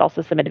algorithm, but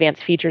also some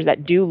advanced features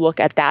that do look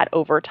at that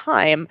over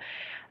time.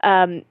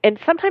 And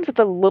sometimes it's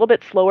a little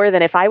bit slower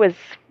than if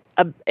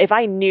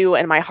I knew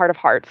in my heart of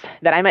hearts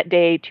that I'm at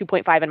day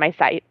 2.5 in my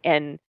site,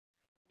 and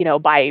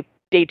by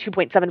day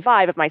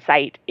 2.75 of my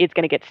site, it's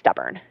going to get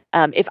stubborn.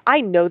 If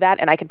I know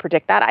that and I can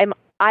predict that,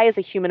 I as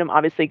a human am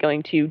obviously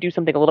going to do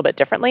something a little bit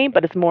differently,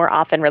 but it's more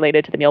often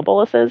related to the meal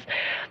boluses.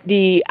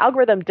 The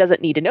algorithm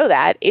doesn't need to know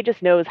that. It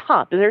just knows,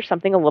 there's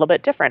something a little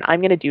bit different. I'm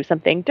going to do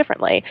something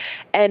differently.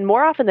 And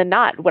more often than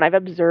not, when I've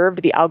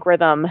observed the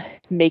algorithm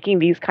making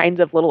these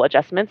kinds of little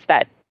adjustments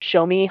that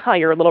show me,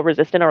 you're a little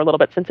resistant or a little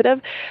bit sensitive,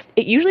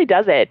 it usually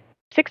does it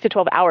 6 to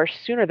 12 hours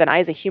sooner than I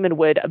as a human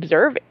would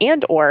observe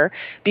and or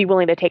be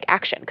willing to take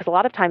action. Because a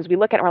lot of times we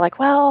look at it and we're like,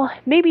 well,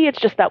 maybe it's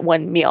just that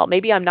one meal.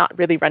 Maybe I'm not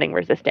really running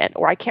resistant,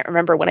 or I can't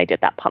remember when I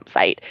did that pump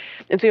site.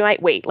 And so we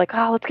might wait, like,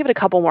 oh, let's give it a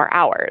couple more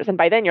hours. And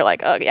by then you're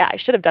like, oh yeah, I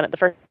should have done it the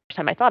first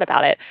time I thought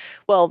about it.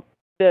 Well,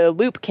 the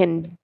loop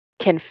can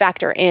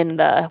factor in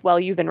the, well,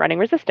 you've been running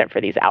resistant for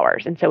these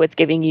hours. And so it's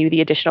giving you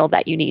the additional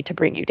that you need to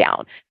bring you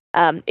down.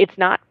 It's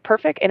not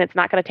perfect, and it's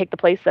not going to take the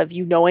place of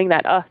you knowing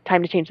that,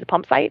 time to change the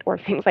pump site or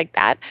things like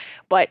that.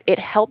 But it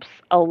helps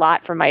a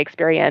lot from my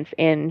experience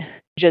in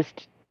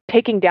just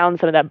taking down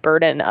some of that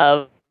burden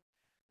of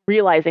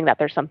realizing that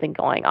there's something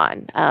going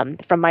on.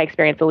 From my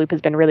experience, the loop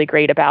has been really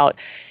great about,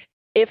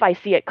 if I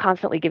see it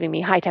constantly giving me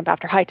high temp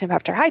after high temp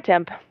after high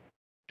temp,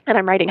 and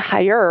I'm writing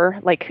higher,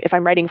 like if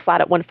I'm writing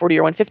flat at 140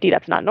 or 150,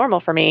 that's not normal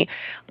for me.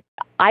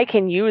 I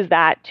can use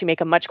that to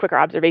make a much quicker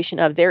observation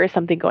of, there is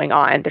something going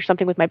on. There's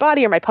something with my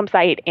body or my pump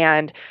site,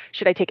 and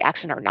should I take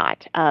action or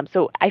not?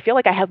 So I feel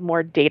like I have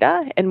more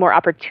data and more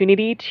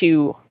opportunity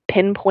to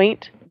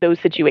pinpoint those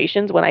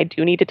situations when I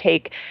do need to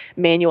take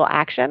manual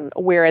action.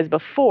 Whereas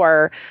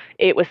before,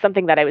 it was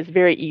something that I was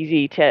very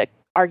easy to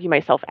argue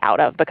myself out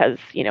of because,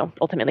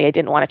 ultimately I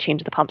didn't want to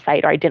change the pump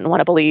site, or I didn't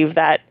want to believe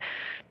that,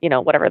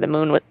 whatever the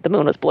moon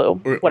was blue,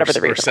 whatever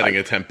the reason. Or setting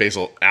a temp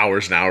basal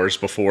hours and hours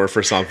before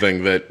for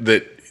something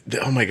that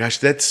oh my gosh,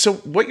 that's so.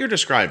 What you're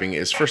describing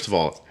is, first of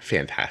all,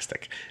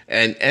 fantastic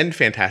and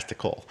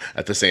fantastical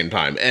at the same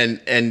time,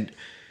 and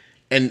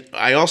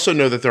I also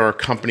know that there are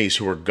companies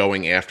who are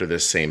going after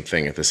this same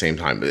thing at the same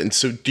time. And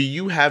so,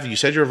 you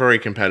said you're a very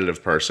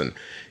competitive person.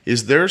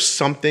 Is there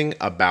something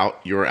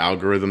about your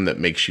algorithm that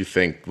makes you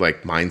think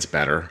like mine's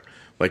better?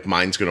 Like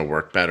mine's going to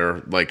work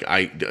better.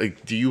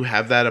 Do you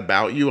have that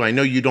about you? I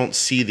know you don't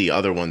see the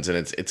other ones,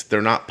 and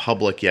they're not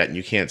public yet, and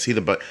you can't see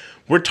them. But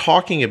we're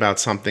talking about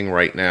something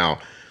right now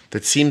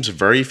that seems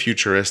very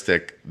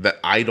futuristic that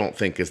I don't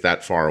think is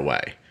that far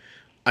away.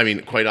 I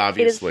mean, quite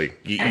obviously,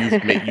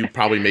 you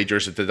probably made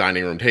yours at the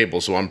dining room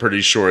table, so I'm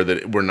pretty sure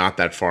that we're not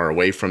that far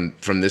away from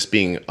this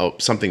being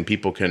something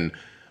people can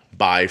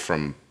buy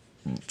from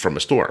a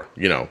store.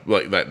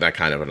 Like that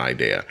kind of an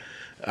idea.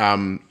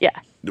 Yeah.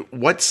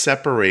 What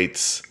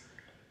separates,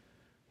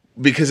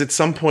 because at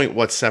some point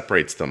what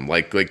separates them,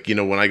 like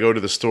when I go to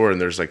the store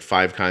and there's like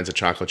 5 kinds of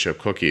chocolate chip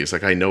cookies,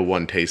 like I know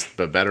one tastes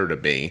better to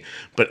me,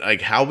 but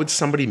like how would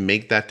somebody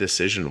make that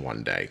decision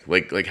one day?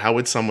 Like how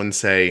would someone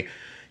say,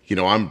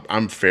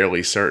 I'm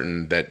fairly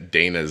certain that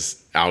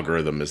Dana's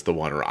algorithm is the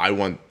one, or I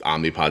want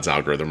Omnipod's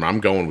algorithm, or I'm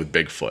going with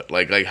Bigfoot.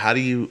 Like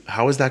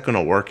how is that going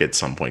to work at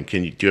some point? Do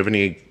you have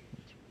any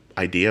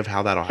idea of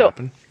how that'll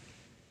happen?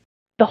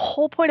 The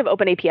whole point of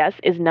OpenAPS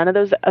is none of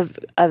those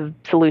of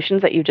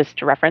solutions that you just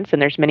referenced,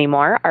 and there's many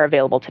more, are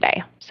available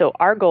today. So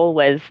our goal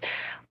was,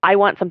 I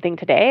want something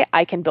today.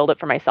 I can build it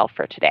for myself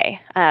for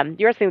today.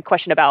 You're asking the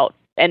question about,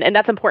 and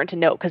that's important to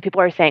note, because people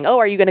are saying, oh,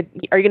 are you going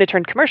to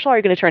turn commercial? Are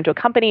you going to turn to a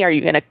company? Are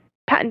you going to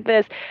patent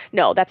this?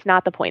 No, that's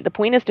not the point. The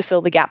point is to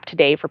fill the gap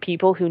today for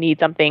people who need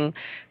something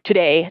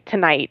today,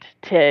 tonight,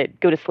 to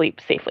go to sleep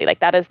safely.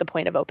 Like that is the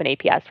point of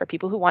OpenAPS. For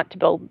people who want to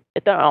build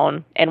it their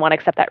own and want to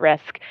accept that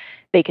risk,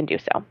 they can do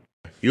so.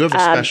 You have a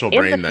special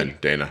brain then,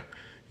 Dana.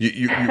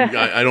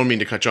 I don't mean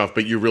to cut you off,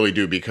 but you really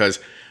do, because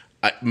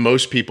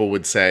most people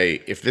would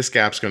say, if this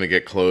gap's going to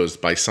get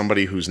closed by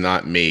somebody who's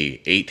not me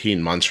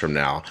 18 months from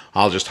now,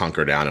 I'll just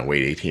hunker down and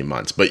wait 18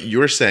 months. But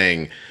you're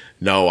saying,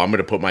 no, I'm going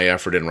to put my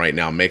effort in right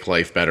now, make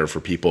life better for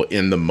people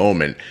in the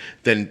moment.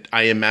 Then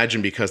I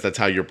imagine, because that's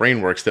how your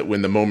brain works, that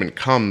when the moment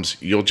comes,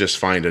 you'll just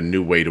find a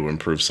new way to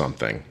improve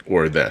something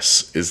or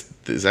this. Is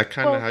that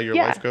kind of how your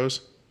life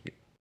goes?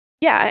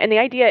 Yeah, and the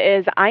idea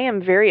is, I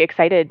am very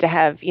excited to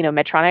have,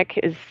 Medtronic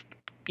is,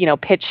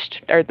 pitched,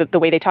 or the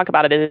way they talk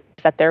about it is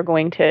that they're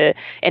going to,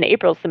 in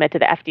April, submit to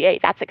the FDA.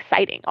 That's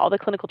exciting. All the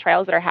clinical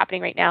trials that are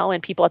happening right now,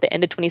 and people at the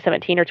end of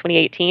 2017 or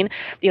 2018,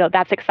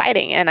 that's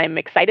exciting. And I'm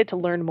excited to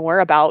learn more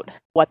about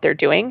what they're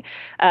doing.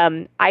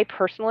 I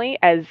personally,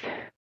 as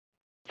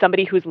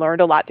somebody who's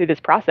learned a lot through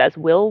this process,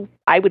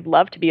 I would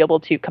love to be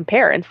able to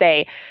compare and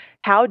say,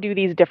 how do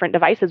these different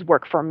devices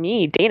work for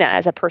me, Dana,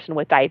 as a person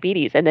with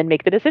diabetes, and then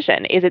make the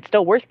decision. Is it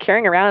still worth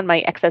carrying around my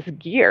excess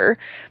gear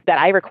that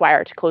I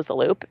require to close the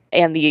loop?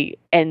 And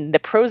the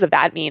pros of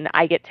that mean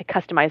I get to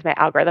customize my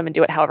algorithm and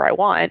do it however I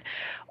want.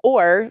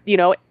 Or,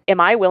 am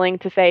I willing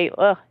to say,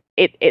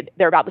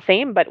 they're about the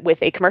same, but with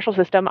a commercial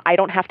system, I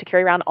don't have to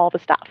carry around all the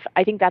stuff.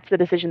 I think that's the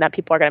decision that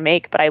people are going to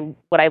make. But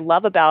what I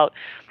love about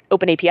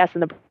OpenAPS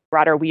and the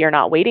broader We Are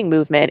Not Waiting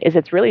movement is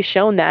it's really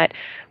shown that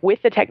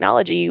with the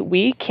technology,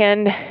 we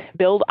can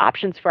build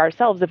options for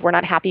ourselves if we're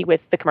not happy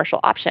with the commercial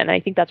option. And I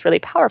think that's really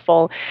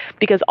powerful,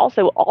 because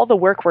also all the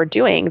work we're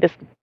doing, this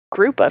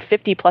group of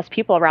 50 plus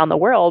people around the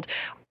world,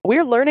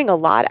 we're learning a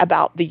lot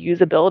about the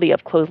usability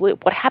of closed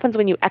loop. What happens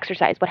when you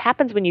exercise? What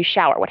happens when you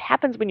shower? What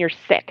happens when you're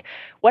sick?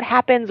 What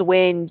happens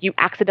when you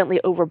accidentally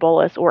over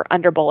bolus or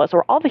under bolus,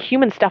 or all the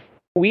human stuff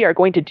we are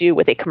going to do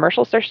with a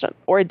commercial system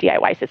or a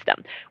DIY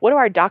system. What do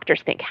our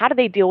doctors think? How do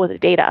they deal with the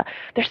data?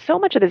 There's so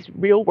much of this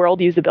real world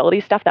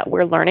usability stuff that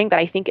we're learning that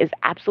I think is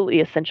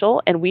absolutely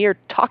essential. And we are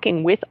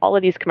talking with all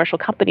of these commercial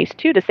companies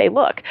too to say,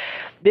 look,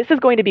 this is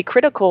going to be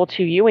critical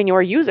to you and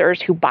your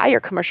users who buy your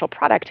commercial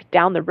product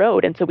down the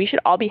road. And so we should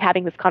all be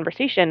having this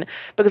conversation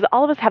because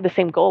all of us have the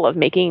same goal of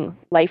making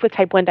life with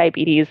type 1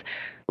 diabetes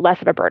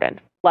less of a burden,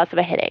 less of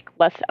a headache,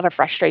 less of a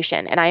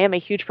frustration. And I am a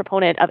huge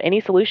proponent of any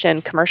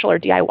solution, commercial or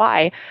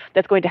DIY,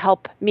 that's going to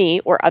help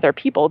me or other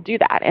people do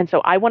that. And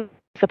so I want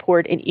to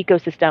support an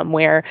ecosystem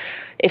where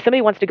if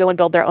somebody wants to go and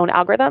build their own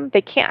algorithm,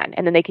 they can.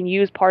 And then they can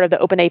use part of the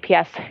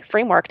OpenAPS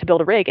framework to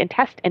build a rig and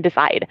test and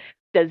decide,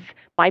 does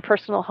my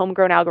personal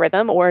homegrown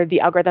algorithm or the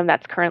algorithm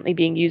that's currently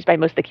being used by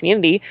most of the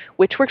community,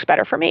 which works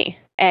better for me?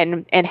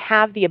 And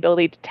have the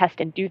ability to test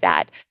and do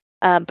that.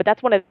 But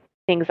that's one of the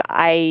things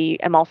I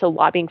am also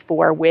lobbying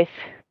for with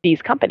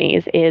these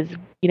companies is,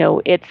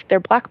 it's their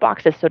black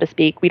boxes, so to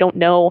speak. We don't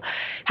know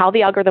how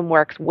the algorithm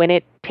works, when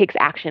it takes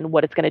action,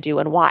 what it's going to do,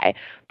 and why.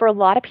 For a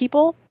lot of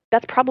people,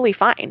 that's probably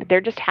fine. They're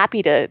just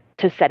happy to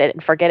set it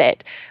and forget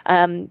it.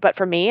 But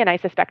for me, and I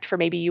suspect for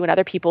maybe you and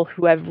other people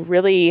who have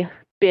really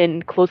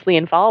been closely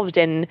involved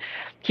in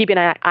keeping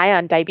an eye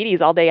on diabetes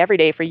all day, every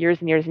day for years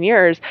and years and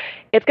years,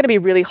 it's going to be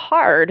really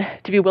hard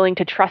to be willing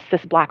to trust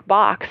this black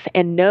box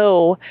and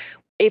know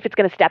if it's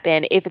going to step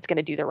in, if it's going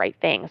to do the right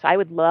thing. So I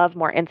would love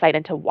more insight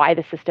into why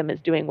the system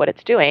is doing what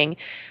it's doing.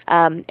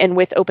 And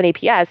with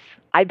OpenAPS,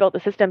 I built the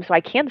system so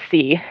I can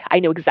see, I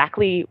know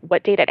exactly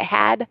what data it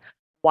had,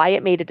 why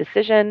it made a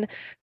decision.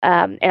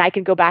 And I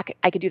can go back,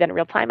 I could do that in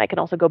real time. I can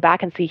also go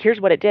back and see,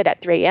 here's what it did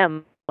at 3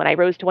 a.m. when I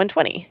rose to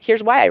 120.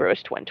 Here's why I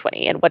rose to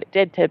 120 and what it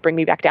did to bring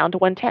me back down to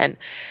 110.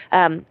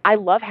 I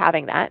love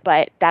having that,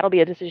 but that'll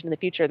be a decision in the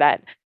future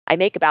that I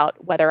make about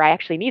whether I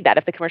actually need that.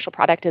 If the commercial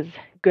product is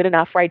good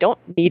enough where I don't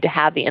need to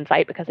have the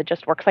insight because it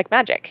just works like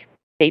magic,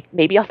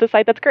 maybe I'll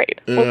decide that's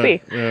great. We'll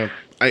see. Yeah.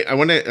 I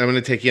want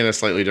to take you in a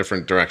slightly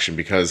different direction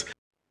because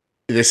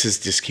this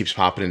just keeps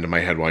popping into my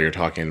head while you're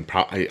talking.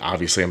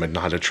 Obviously, I'm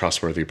not a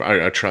trustworthy,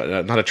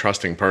 not a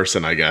trusting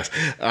person, I guess.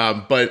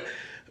 But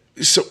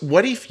so,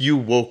 what if you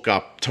woke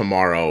up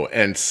tomorrow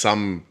and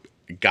some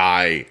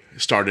guy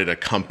started a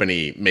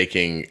company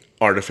making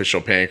artificial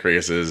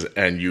pancreases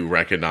and you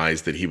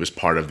recognized that he was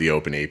part of the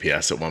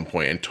OpenAPS at one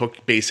point and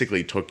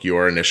took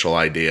your initial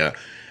idea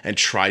and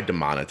tried to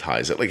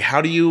monetize it? Like, how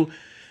do you,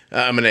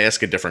 I'm going to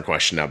ask a different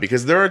question now,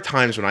 because there are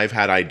times when I've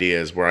had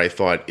ideas where I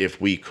thought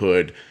if we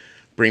could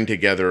bring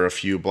together a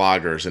few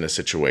bloggers in a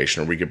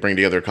situation, or we could bring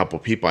together a couple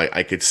of people,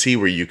 I could see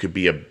where you could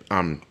be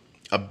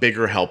a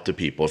bigger help to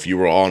people if you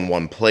were all in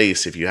one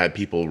place, if you had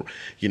people,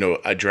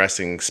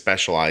 addressing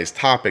specialized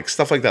topics,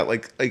 stuff like that,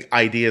 like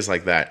ideas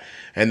like that.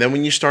 And then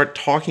when you start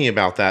talking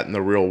about that in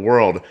the real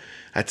world,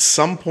 at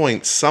some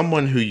point,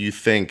 someone who you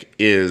think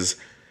is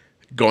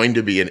going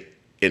to be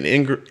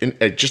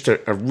just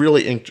a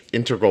really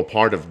integral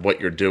part of what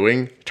you're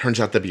doing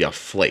turns out to be a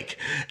flake,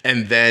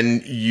 and then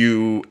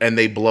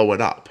they blow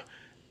it up.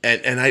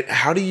 And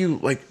how do you,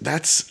 like,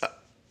 that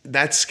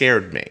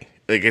scared me.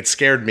 Like, it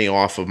scared me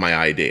off of my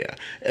idea.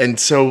 And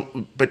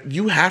so, but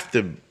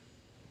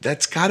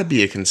that's got to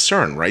be a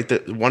concern, right?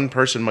 That one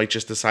person might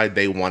just decide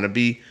they want to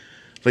be,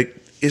 like,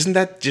 isn't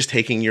that just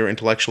taking your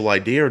intellectual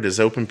idea, or does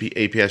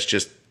OpenAPS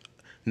just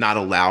not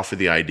allow for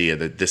the idea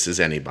that this is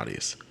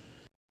anybody's?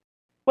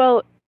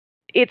 Well,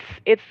 it's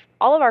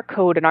all of our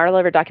code and all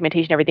of our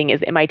documentation, everything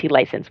is MIT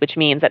licensed, which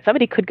means that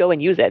somebody could go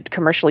and use it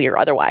commercially or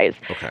otherwise.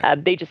 Okay.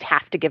 They just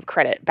have to give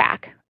credit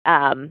back.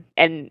 And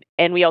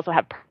we also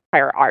have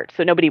prior art.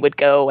 So nobody would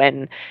go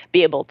and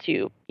be able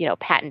to,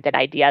 patent an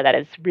idea that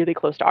is really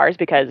close to ours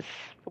because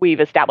we've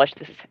established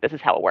this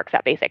is how it works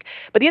at Basic.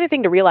 But the other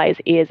thing to realize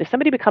is if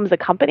somebody becomes a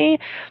company,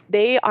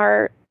 they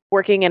are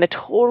working in a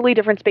totally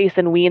different space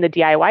than we in the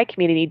DIY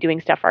community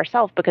doing stuff for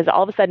ourselves, because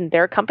all of a sudden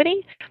they're a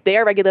company, they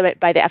are regulated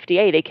by the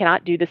FDA. They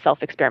cannot do the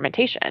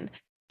self-experimentation.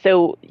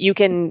 So you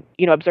can,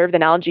 observe the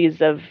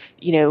analogies of,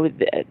 the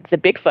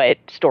Bigfoot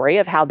story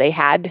of how they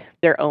had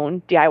their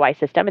own DIY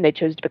system and they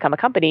chose to become a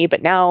company.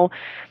 But now,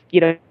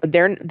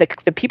 they're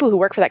the people who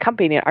work for that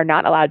company are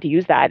not allowed to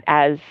use that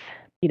as,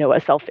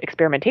 a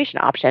self-experimentation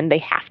option. They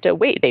have to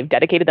wait. They've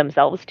dedicated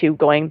themselves to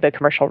going the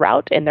commercial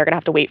route, and they're going to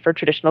have to wait for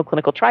traditional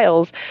clinical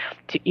trials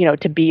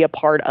to be a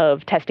part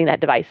of testing that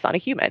device on a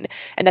human.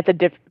 And that's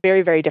a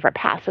very, very different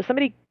path. So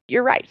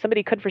you're right.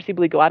 Somebody could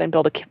foreseeably go out and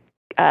build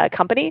a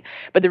company.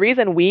 But the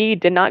reason we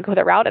did not go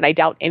that route, and I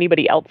doubt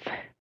anybody else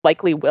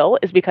likely will,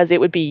 is because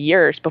it would be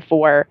years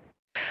before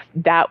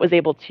that was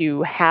able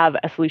to have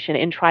a solution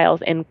in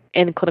trials and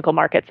in clinical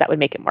markets that would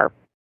make it more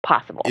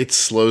possible. It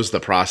slows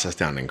the process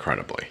down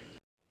incredibly.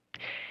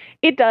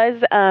 It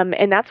does.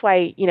 And that's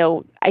why,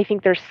 I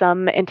think there's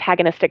some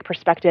antagonistic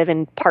perspective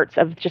in parts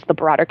of just the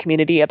broader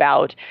community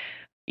about,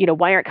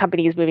 why aren't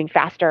companies moving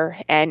faster?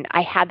 And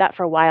I had that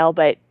for a while,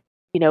 but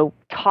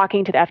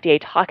talking to the FDA,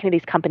 talking to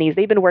these companies,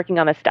 they've been working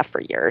on this stuff for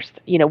years.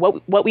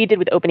 What we did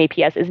with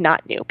OpenAPS is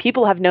not new.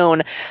 People have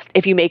known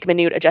if you make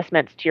minute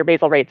adjustments to your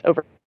basal rates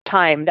over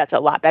time, that's a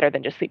lot better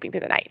than just sleeping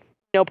through the night.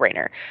 No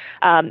brainer.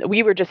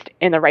 We were just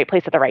in the right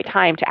place at the right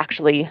time to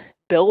actually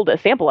build a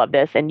sample of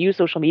this and use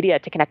social media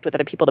to connect with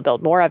other people to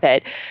build more of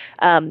it.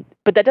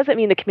 But that doesn't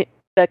mean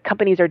the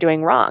companies are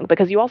doing wrong,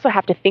 because you also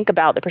have to think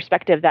about the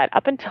perspective that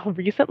up until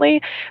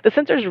recently, the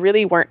sensors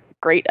really weren't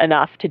great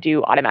enough to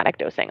do automatic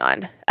dosing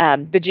on.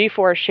 The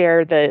G4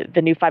 Share,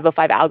 the new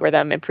 505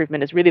 algorithm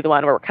improvement, is really the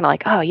one where we're kind of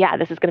like, oh yeah,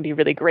 this is going to be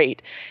really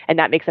great. And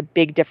that makes a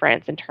big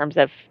difference in terms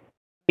of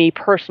me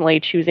personally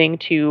choosing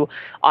to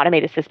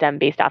automate a system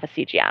based off of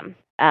CGM.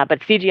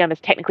 But CGM is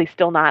technically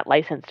still not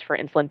licensed for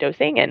insulin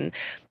dosing, and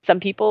some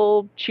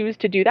people choose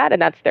to do that,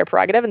 and that's their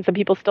prerogative, and some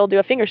people still do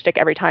a finger stick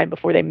every time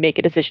before they make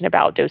a decision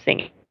about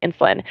dosing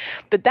insulin.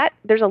 But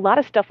there's a lot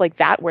of stuff like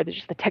that where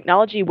just the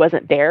technology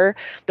wasn't there,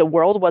 the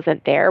world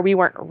wasn't there, we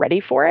weren't ready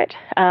for it.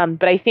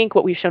 But I think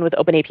what we've shown with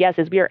OpenAPS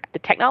is the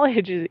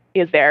technology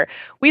is there.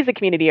 We as a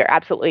community are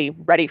absolutely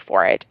ready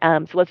for it.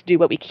 So let's do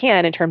what we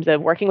can in terms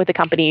of working with the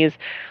companies,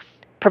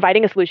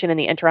 providing a solution in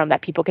the interim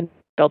that people can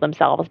build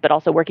themselves, but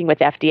also working with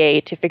the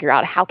FDA to figure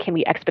out how can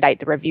we expedite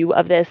the review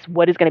of this,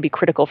 what is going to be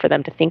critical for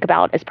them to think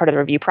about as part of the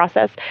review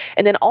process.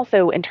 And then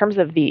also in terms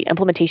of the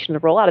implementation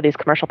and the rollout of these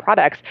commercial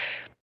products,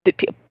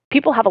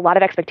 people have a lot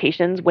of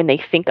expectations when they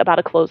think about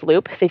a closed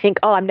loop. They think,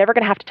 oh, I'm never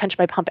going to have to touch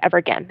my pump ever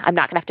again. I'm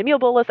not going to have to meal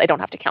bolus. I don't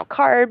have to count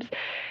carbs.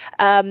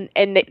 And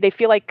they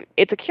feel like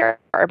it's a cure,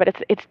 but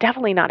it's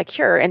definitely not a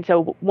cure. And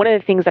so one of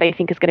the things that I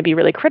think is going to be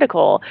really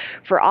critical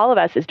for all of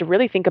us is to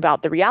really think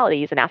about the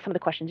realities and ask some of the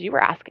questions you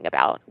were asking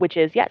about, which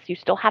is, yes, you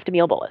still have to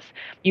meal bolus.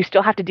 You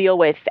still have to deal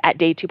with, at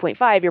day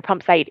 2.5, your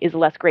pump site is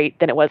less great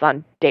than it was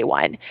on day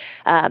 1.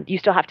 You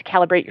still have to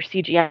calibrate your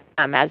CGM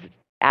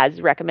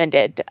as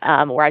recommended,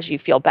 or as you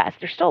feel best.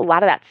 There's still a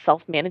lot of that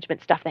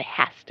self-management stuff that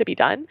has to be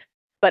done.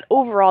 But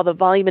overall, the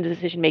volume of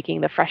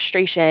decision-making, the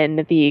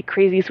frustration, the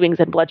crazy swings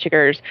in blood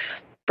sugars,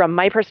 from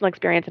my personal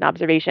experience and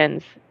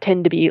observations,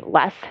 tend to be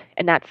less,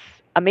 and that's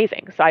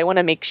amazing. So I want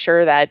to make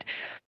sure that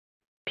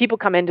people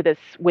come into this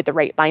with the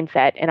right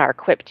mindset and are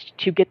equipped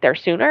to get there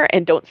sooner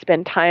and don't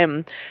spend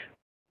time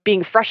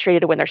being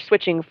frustrated when they're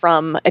switching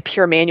from a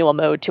pure manual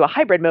mode to a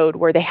hybrid mode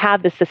where they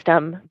have the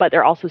system, but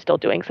they're also still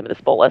doing some of this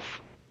bolus.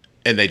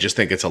 And they just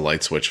think it's a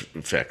light switch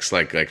fix,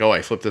 like oh,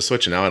 I flipped the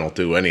switch and now I don't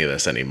do any of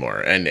this anymore,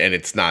 and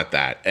it's not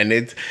that. And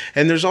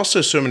there's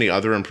also so many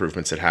other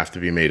improvements that have to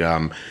be made.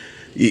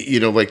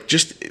 Like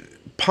just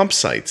pump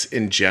sites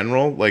in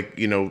general, like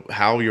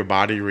how your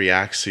body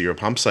reacts to your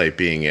pump site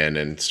being in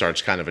and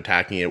starts kind of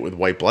attacking it with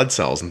white blood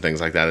cells and things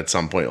like that at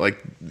some point.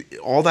 Like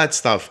all that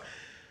stuff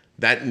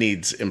that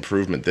needs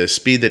improvement. The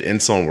speed that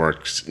insulin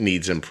works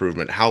needs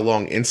improvement. How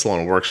long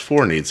insulin works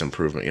for needs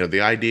improvement.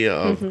 The idea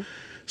of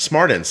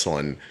smart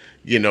insulin,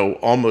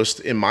 almost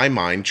in my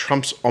mind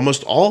trumps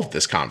almost all of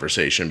this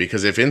conversation,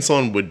 because if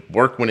insulin would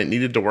work when it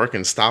needed to work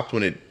and stopped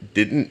when it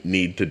didn't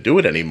need to do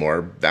it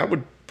anymore, that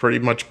would pretty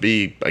much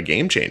be a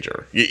game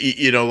changer.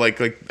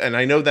 And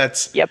I know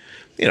that's,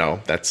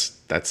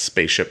 that's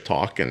spaceship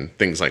talk and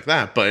things like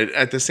that. But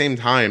at the same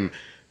time,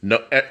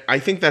 no, I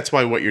think that's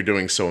why what you're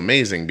doing is so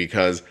amazing,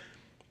 because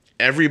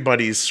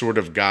everybody's sort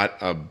of got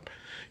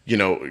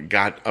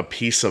a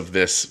piece of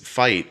this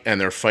fight, and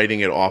they're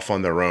fighting it off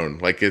on their own.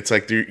 Like it's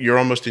like you're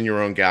almost in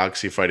your own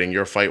galaxy fighting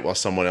your fight while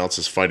someone else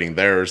is fighting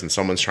theirs, and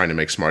someone's trying to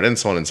make smart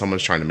insulin and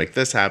someone's trying to make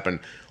this happen.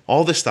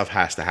 All this stuff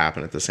has to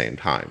happen at the same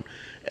time.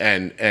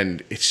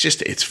 And it's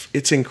just,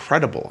 it's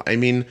incredible. I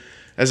mean,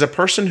 as a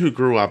person who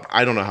grew up,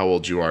 I don't know how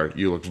old you are.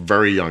 You look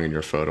very young in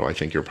your photo. I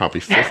think you're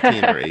probably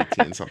 15 or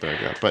 18, something like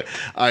that. But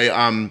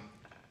I'm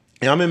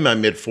in my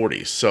mid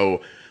 40s.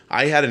 So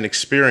I had an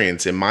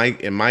experience in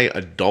my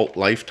adult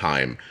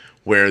lifetime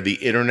where the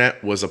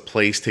internet was a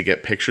place to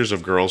get pictures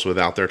of girls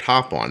without their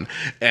top on,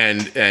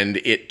 and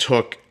it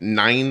took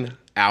 9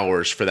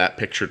 hours for that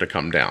picture to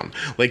come down.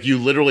 Like you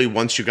literally,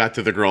 once you got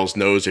to the girl's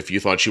nose, if you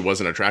thought she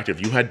wasn't attractive,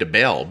 you had to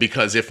bail,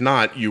 because if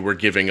not, you were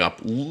giving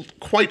up,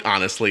 quite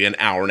honestly, an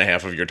hour and a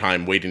half of your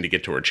time waiting to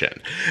get to her chin.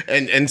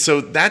 And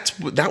so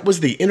that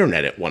was the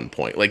internet at one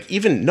point. Like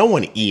even no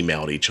one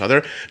emailed each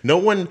other. No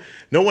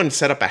one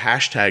set up a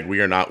hashtag "We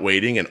Are Not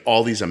Waiting" and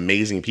all these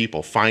amazing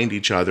people find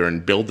each other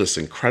and build this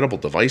incredible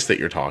device that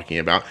you're talking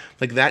about.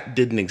 Like that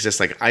didn't exist.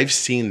 Like I've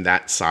seen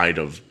that side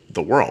of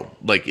the world,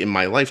 like in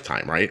my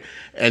lifetime, right?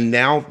 And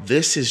now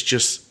this is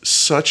just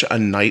such a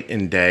night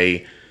and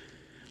day.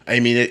 I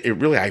mean, it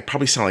really, I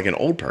probably sound like an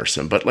old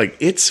person, but like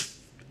it's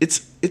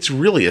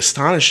really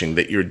astonishing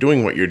that you're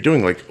doing what you're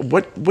doing. Like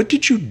what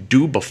did you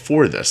do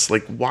before this?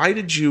 Like why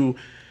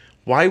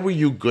were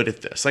you good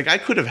at this? Like I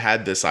could have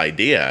had this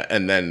idea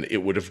and then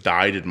it would have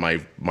died in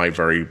my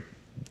very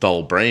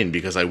dull brain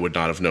because I would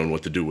not have known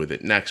what to do with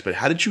it next. But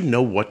how did you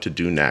know what to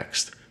do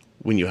next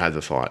when you had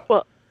the thought?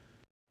 Well,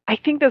 I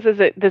think this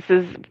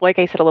is like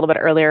I said a little bit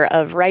earlier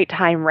of right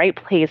time, right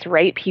place,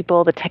 right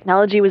people. The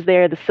technology was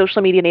there. The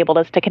social media enabled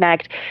us to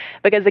connect.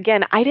 Because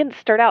again, I didn't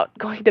start out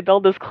going to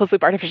build this closed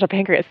loop artificial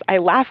pancreas. I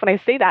laugh when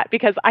I say that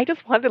because I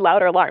just wanted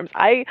louder alarms.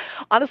 I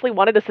honestly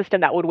wanted a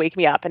system that would wake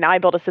me up, and now I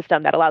built a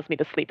system that allows me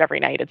to sleep every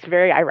night. It's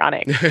very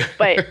ironic.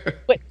 But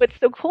what's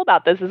so cool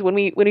about this is when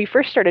we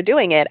first started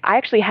doing it, I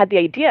actually had the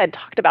idea and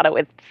talked about it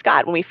with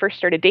Scott when we first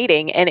started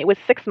dating, and it was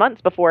 6 months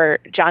before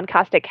John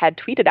Kostick had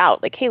tweeted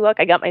out like, "Hey, look,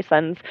 I got my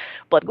son's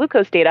blood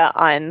glucose data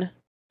on,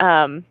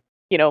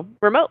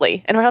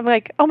 remotely." And I'm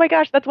like, oh my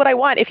gosh, that's what I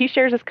want. If he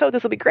shares his code,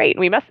 this will be great.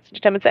 And we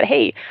messaged him and said,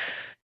 hey,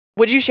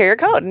 would you share your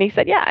code? And he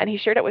said, yeah. And he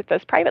shared it with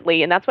us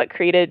privately. And that's what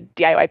created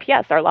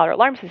DIYPS, our louder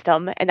alarm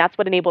system. And that's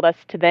what enabled us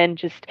to then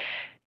just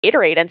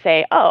iterate and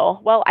say, oh,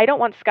 well, I don't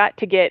want Scott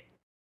to get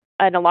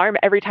an alarm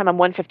every time I'm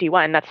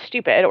 151. That's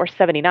stupid. Or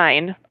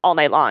 79 all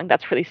night long.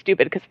 That's really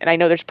stupid. And I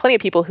know there's plenty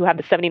of people who have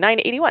the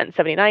 7981,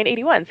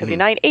 7981,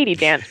 7980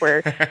 dance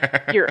where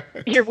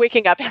you're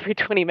waking up every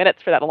 20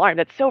 minutes for that alarm.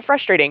 That's so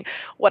frustrating.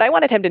 What I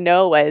wanted him to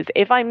know was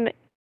if I'm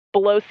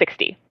below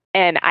 60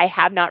 and I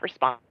have not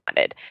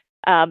responded,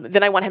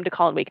 then I want him to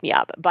call and wake me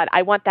up. But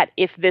I want that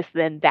if this,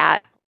 then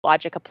that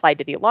logic applied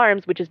to the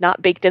alarms, which is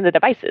not baked in the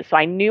devices. So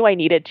I knew I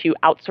needed to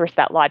outsource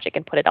that logic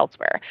and put it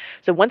elsewhere.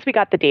 So once we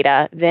got the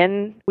data,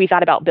 then we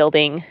thought about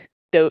building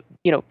the,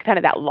 kind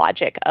of that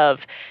logic of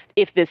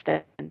if this,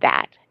 then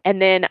that.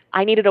 And then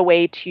I needed a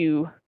way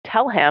to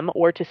tell him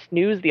or to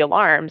snooze the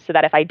alarm so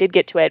that if I did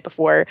get to it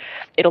before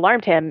it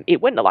alarmed him,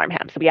 it wouldn't alarm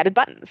him. So we added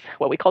buttons,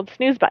 what we called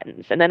snooze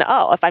buttons. And then,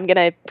 if I'm going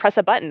to press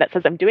a button that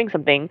says I'm doing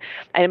something,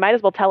 I might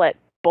as well tell it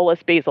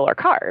bolus, basal, or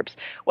carbs.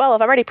 Well,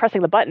 if I'm already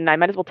pressing the button, I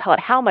might as well tell it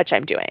how much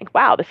I'm doing.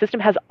 Wow, the system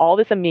has all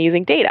this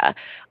amazing data.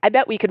 I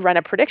bet we could run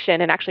a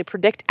prediction and actually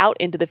predict out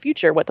into the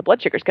future what the blood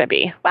sugar is going to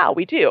be. Wow,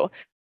 we do.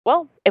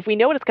 Well, if we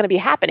know what it's going to be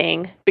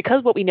happening,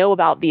 because what we know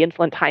about the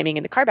insulin timing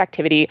and the carb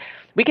activity,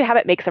 we can have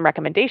it make some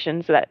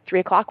recommendations so that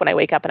 3 o'clock when I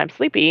wake up and I'm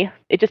sleepy,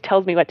 it just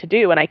tells me what to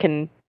do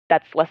and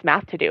that's less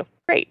math to do.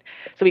 Great.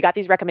 So we got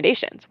these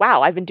recommendations.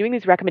 Wow, I've been doing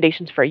these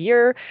recommendations for a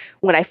year.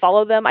 When I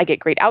follow them, I get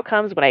great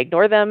outcomes. When I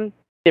ignore them,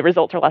 the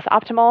results are less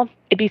optimal.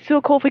 It'd be so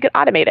cool if we could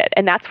automate it.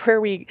 And that's where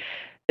we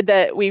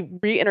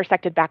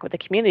re-intersected back with the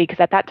community,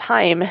 because at that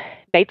time,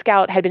 Night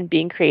Scout had been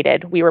being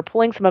created. We were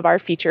pulling some of our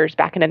features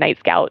back into Night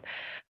Scout.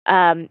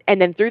 And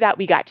then through that,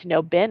 we got to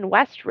know Ben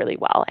West really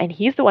well. And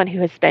he's the one who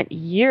has spent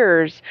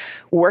years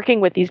working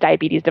with these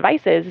diabetes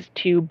devices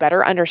to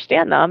better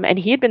understand them. And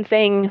he had been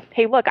saying,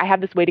 hey, look, I have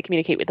this way to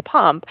communicate with the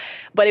pump.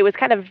 But it was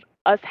kind of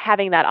us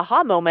having that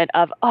aha moment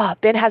of,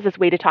 Ben has this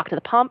way to talk to the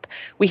pump.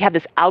 We have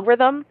this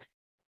algorithm.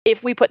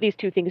 If we put these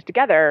two things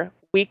together,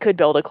 we could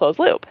build a closed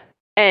loop.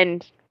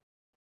 And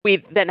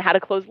we then had a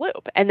closed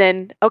loop. And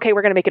then, okay,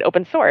 we're going to make it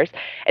open source.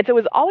 And so it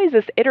was always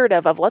this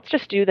iterative of let's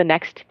just do the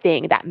next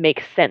thing that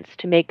makes sense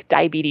to make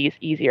diabetes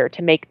easier,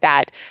 to make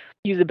that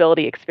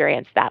usability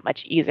experience that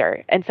much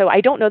easier. And so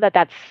I don't know that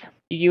that's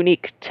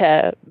unique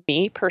to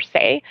me per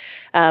se,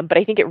 but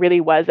I think it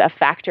really was a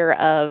factor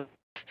of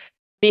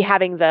me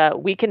having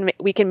we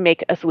can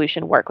make a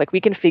solution work. Like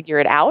we can figure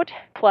it out,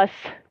 plus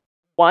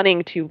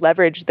wanting to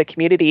leverage the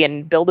community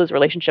and build those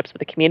relationships with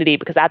the community,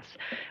 because that's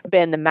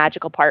been the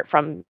magical part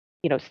from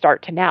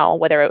start to now,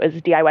 whether it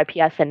was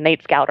DIYPS and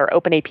Night Scout or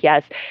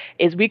OpenAPS,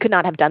 is we could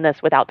not have done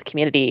this without the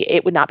community.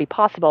 It would not be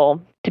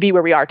possible to be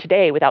where we are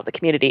today without the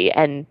community.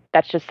 And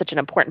that's just such an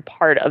important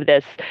part of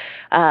this.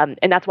 And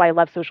that's why I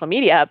love social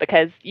media,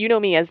 because you know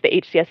me as the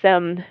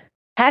HCSM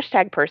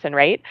hashtag person,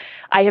 right?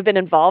 I have been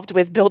involved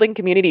with building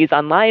communities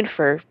online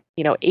for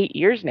 8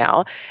 years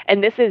now.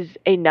 And this is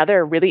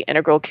another really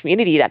integral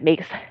community that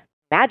makes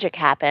magic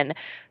happen,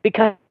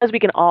 because we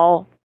can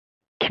all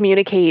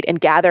communicate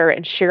and gather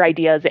and share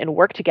ideas and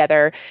work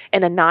together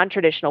in a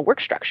non-traditional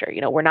work structure.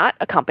 We're not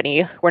a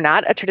company. We're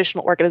not a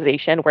traditional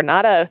organization. We're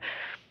not a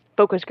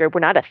focus group. We're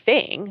not a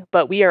thing,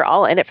 but we are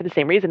all in it for the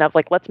same reason of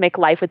let's make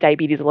life with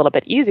diabetes a little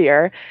bit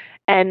easier.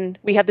 And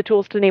we have the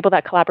tools to enable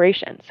that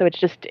collaboration. So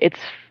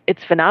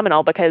it's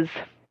phenomenal, because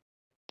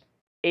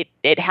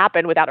it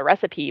happened without a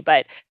recipe,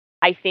 but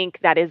I think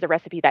that is a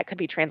recipe that could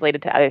be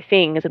translated to other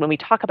things. And when we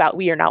talk about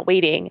we are not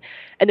waiting,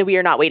 and the we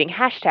are not waiting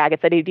hashtag,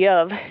 it's that idea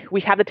of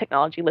we have the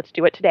technology, let's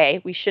do it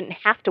today. We shouldn't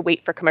have to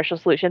wait for commercial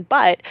solution.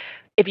 But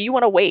if you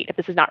want to wait, if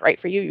this is not right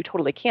for you, you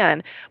totally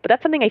can. But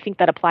that's something I think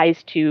that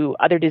applies to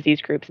other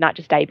disease groups, not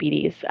just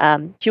diabetes.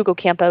 Hugo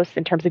Campos,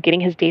 in terms of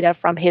getting his data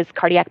from his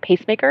cardiac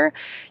pacemaker,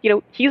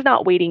 he's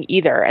not waiting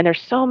either. And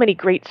there's so many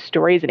great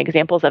stories and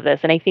examples of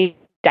this. And I think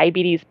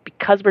diabetes,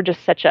 because we're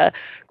just such a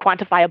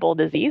quantifiable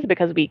disease,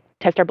 because we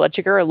test our blood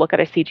sugar or look at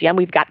our CGM,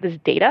 we've got this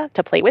data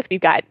to play with.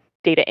 We've got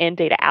data in,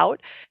 data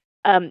out.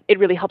 It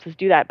really helps us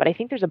do that. But I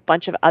think there's a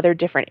bunch of other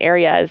different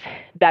areas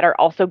that are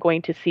also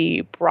going to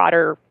see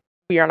broader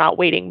we are not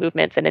waiting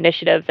movements and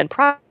initiatives and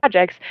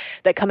projects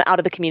that come out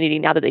of the community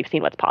now that they've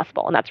seen what's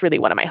possible. And that's really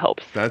one of my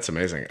hopes. That's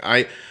amazing.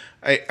 I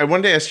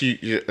wanted to ask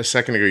you a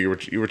second ago,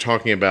 you were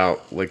talking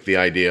about the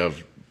idea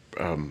of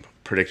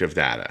predictive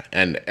data.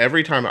 And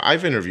every time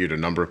I've interviewed a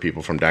number of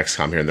people from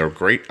Dexcom here, and they're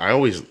great. I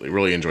always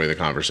really enjoy the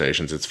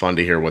conversations. It's fun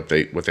to hear what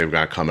they've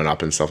got coming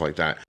up and stuff like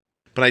that.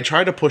 But I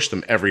try to push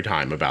them every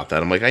time about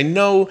that. I'm like, I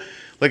know,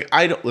 like,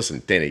 I don't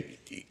listen, Danny.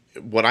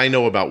 What I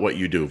know about what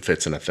you do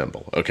fits in a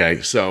thimble.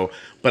 Okay. So,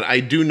 but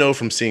I do know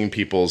from seeing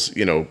people's,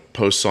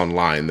 posts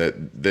online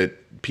that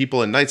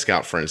people in Night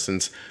Scout, for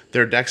instance,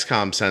 their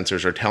Dexcom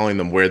sensors are telling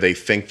them where they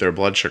think their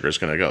blood sugar is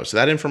going to go. So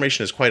that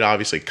information is quite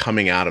obviously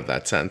coming out of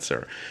that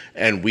sensor,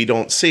 and we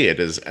don't see it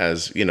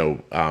as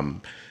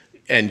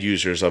end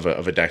users of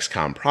a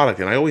Dexcom product.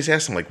 And I always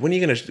ask them, like, when are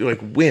you going to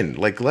when?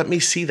 Like, let me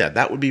see that.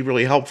 That would be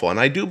really helpful. And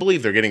I do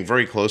believe they're getting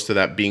very close to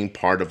that being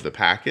part of the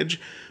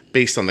package,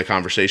 based on the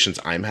conversations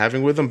I'm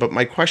having with them. But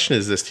my question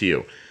is this to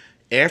you: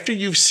 after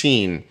you've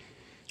seen,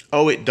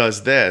 oh, it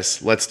does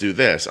this, let's do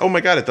this. Oh my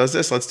God, it does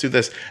this, let's do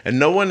this. And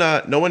no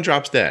one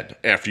drops dead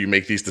after you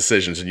make these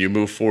decisions and you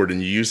move forward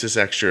and you use this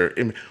extra.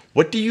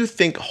 What do you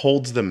think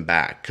holds them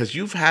back? Because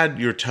you've had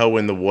your toe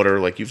in the water,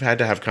 like you've had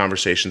to have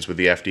conversations with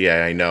the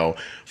FDA. I know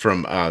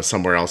from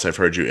somewhere else I've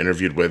heard you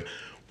interviewed with.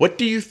 What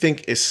do you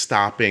think is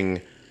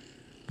stopping?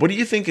 What do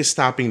you think is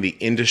stopping the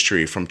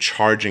industry from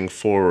charging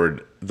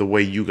forward the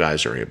way you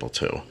guys are able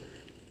to?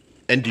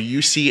 And do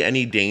you see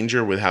any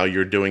danger with how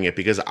you're doing it?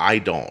 Because I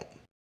don't.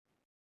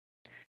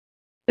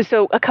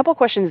 So a couple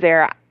questions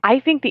there. I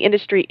think the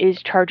industry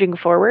is charging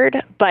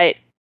forward, but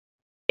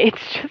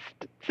it's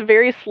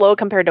very slow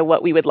compared to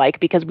what we would like,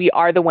 because we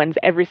are the ones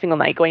every single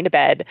night going to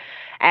bed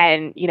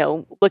and,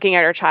 looking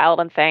at our child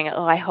and saying,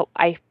 oh, I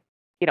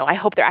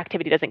hope their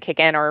activity doesn't kick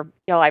in, or,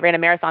 I ran a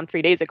marathon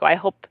 3 days ago. I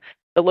hope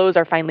the lows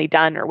are finally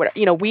done, or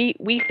whatever.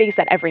 We face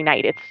that every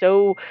night. It's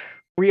so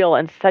real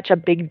and such a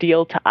big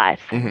deal to us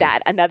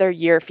that another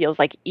year feels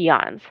like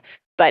eons.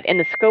 But in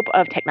the scope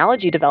of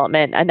technology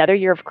development, another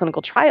year of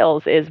clinical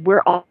trials is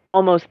we're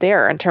almost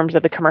there in terms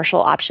of the commercial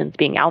options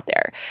being out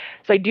there.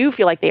 So I do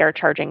feel like they are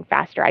charging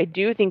faster. I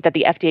do think that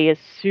the FDA is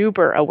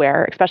super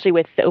aware, especially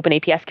with the Open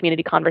APS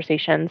community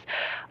conversations,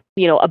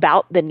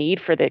 about the need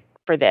for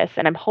this.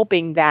 And I'm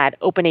hoping that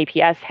Open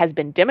APS has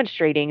been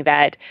demonstrating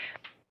that,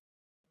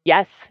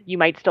 yes, you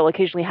might still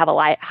occasionally have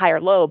a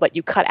higher low, but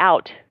you cut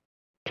out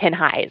 10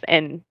 highs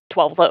and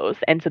 12 lows,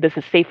 and so this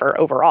is safer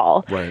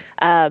overall. Right.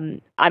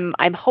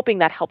 I'm hoping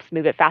that helps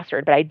move it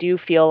faster, but I do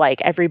feel like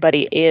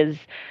everybody is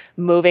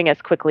moving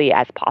as quickly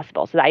as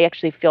possible. So I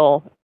actually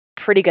feel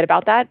pretty good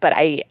about that, but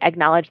I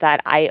acknowledge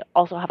that I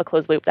also have a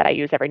closed loop that I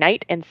use every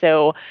night, and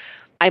so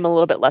I'm a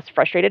little bit less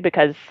frustrated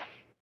because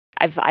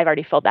I've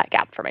already filled that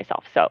gap for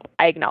myself. So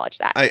I acknowledge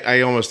that.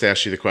 I almost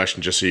asked you the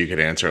question just so you could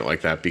answer it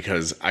like that,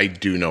 because I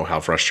do know how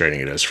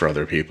frustrating it is for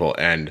other people.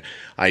 And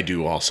I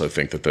do also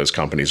think that those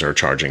companies are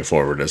charging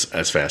forward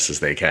as fast as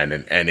they can.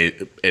 And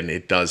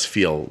it does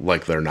feel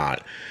like they're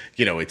not.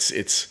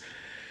 It's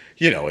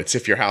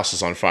if your house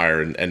is on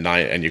fire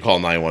and you call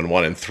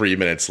 911 and 3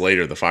 minutes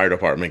later the fire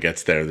department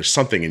gets there, there's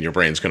something in your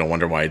brain's going to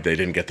wonder why they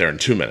didn't get there in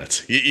 2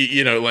 minutes.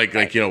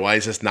 Why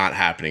is this not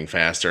happening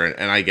faster?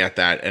 And I get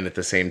that. And at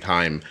the same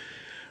time,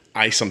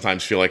 I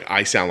sometimes feel like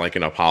I sound like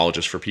an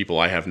apologist for people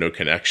I have no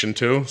connection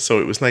to. So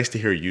it was nice to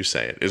hear you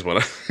say it, is what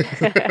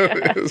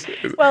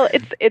Well,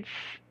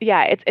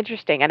 it's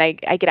interesting. And I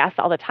get asked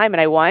all the time,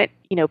 and I want,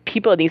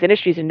 people in these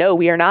industries to know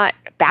we are not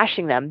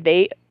bashing them.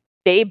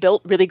 They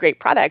built really great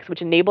products,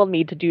 which enabled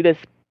me to do this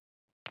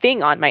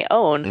thing on my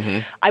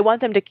own. I want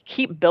them to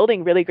keep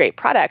building really great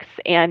products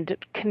and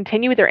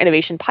continue with their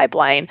innovation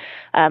pipeline.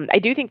 I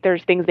do think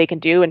there's things they can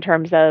do in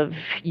terms of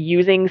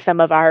using some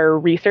of our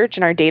research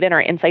and our data and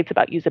our insights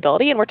about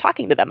usability, and we're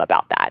talking to them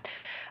about that.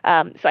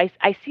 So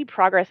I see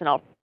progress in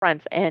all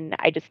fronts, and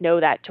I just know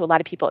that to a lot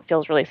of people it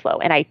feels really slow,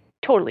 and I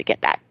totally get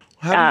that.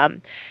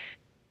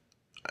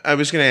 I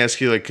was going to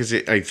ask you, because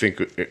I think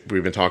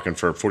we've been talking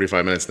for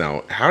 45 minutes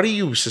now. How do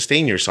you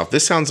sustain yourself?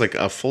 This sounds like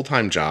a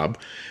full-time job.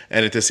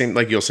 And at the same,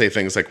 you'll say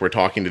things like we're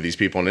talking to these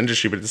people in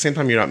industry, but at the same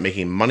time, you're not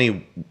making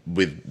money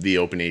with the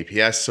Open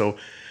APS. So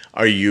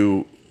are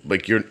you,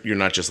 you're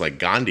not just like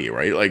Gandhi,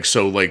 right?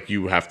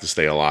 You have to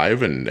stay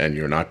alive and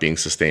you're not being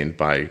sustained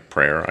by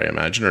prayer, I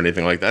imagine, or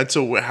anything like that.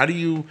 So what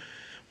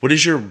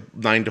is your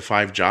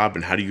 9-to-5 job,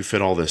 and how do you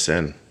fit all this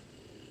in?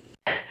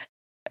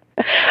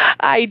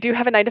 I do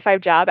have a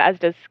 9-to-5 job, as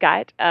does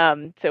Scott.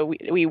 So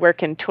we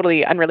work in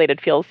totally unrelated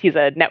fields. He's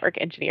a network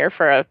engineer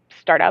for a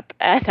startup,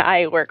 and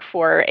I work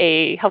for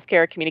a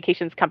healthcare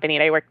communications company,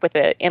 and I work with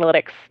an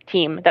analytics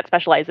team that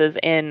specializes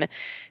in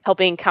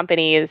helping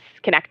companies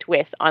connect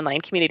with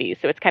online communities.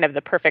 So it's kind of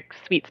the perfect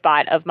sweet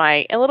spot of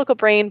my analytical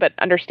brain, but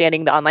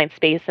understanding the online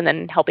space and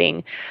then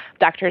helping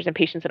doctors and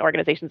patients and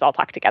organizations all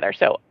talk together.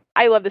 So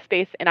I love the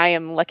space, and I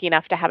am lucky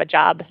enough to have a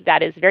job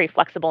that is very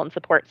flexible and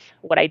supports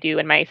what I do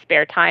in my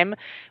spare time,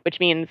 which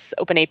means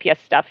Open APS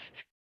stuff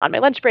on my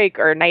lunch break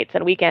or nights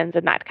and weekends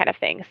and that kind of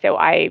thing. So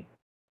I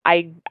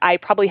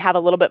probably have a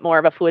little bit more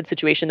of a fluid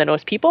situation than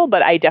most people,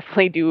 but I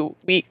definitely do.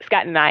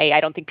 Scott and I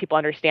don't think people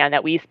understand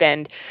that we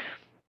spend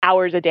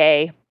hours a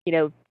day,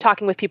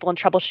 talking with people and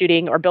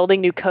troubleshooting or building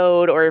new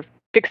code or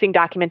fixing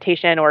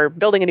documentation or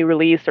building a new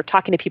release or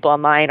talking to people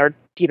online or,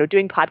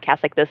 doing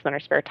podcasts like this in our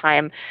spare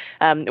time,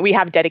 we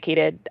have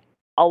dedicated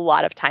a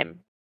lot of time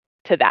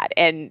to that.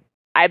 And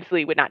I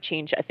absolutely would not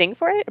change a thing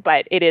for it,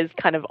 but it is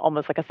kind of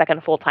almost like a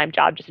second full-time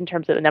job just in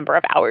terms of the number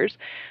of hours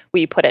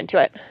we put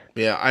into it.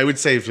 Yeah, I would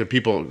say to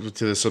people,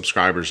 to the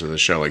subscribers of the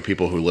show, like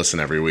people who listen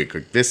every week,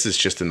 like this is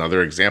just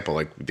another example.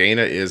 Like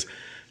Dana is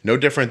no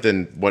different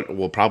than what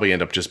will probably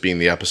end up just being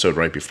the episode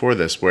right before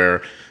this,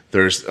 where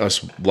there's a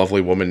lovely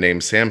woman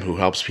named Sam who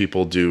helps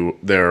people do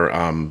their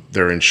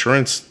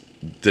insurance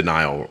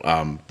denial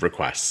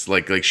requests.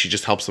 Like she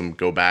just helps them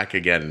go back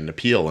again and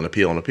appeal,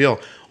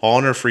 all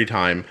in her free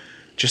time,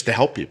 just to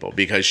help people,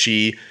 because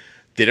she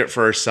did it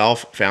for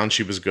herself, found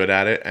she was good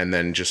at it, and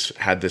then just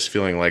had this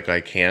feeling like I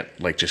can't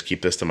just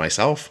keep this to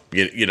myself.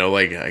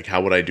 Like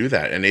how would I do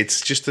that? And it's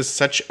just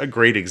such a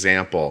great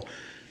example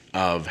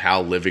of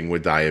how living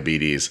with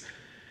diabetes,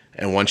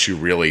 and once you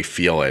really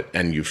feel it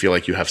and you feel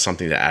like you have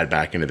something to add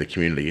back into the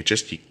community, it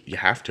just you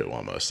have to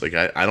almost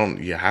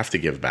you have to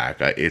give back.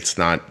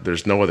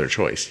 There's no other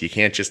choice. You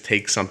can't just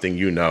take something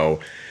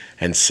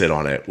and sit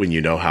on it when you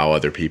know how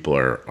other people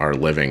are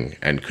living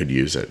and could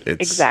use it.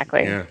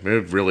 Exactly. Yeah,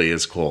 it really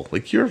is cool.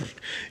 Like you're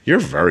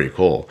very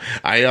cool.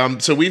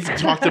 So we've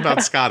talked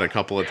about Scott a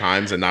couple of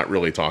times and not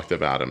really talked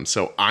about him.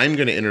 So I'm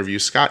going to interview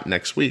Scott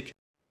next week,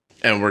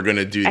 and we're going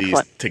to do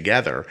these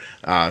together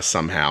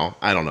somehow.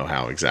 I don't know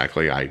how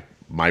exactly.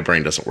 My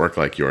brain doesn't work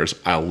like yours.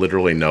 I'll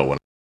literally know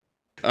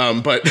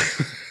when. But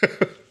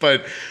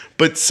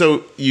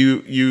so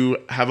you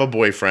have a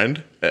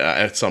boyfriend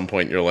at some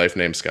point in your life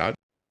named Scott.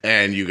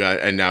 And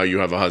now you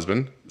have a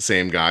husband,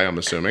 same guy, I'm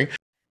assuming.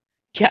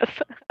 Yes.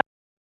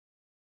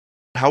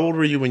 How old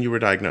were you when you were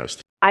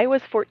diagnosed? I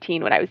was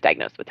 14 when I was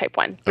diagnosed with type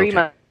 1, 3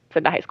 months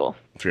into high school.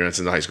 3 months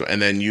into high school.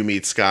 And then you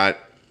meet Scott.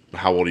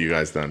 How old are you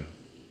guys then?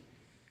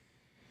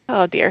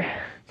 Oh, dear.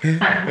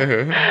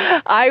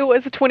 I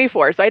was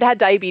 24, so I'd had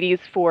diabetes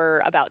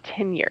for about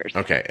 10 years.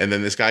 Okay. And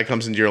then this guy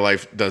comes into your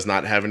life, does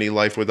not have any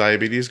life with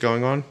diabetes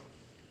going on?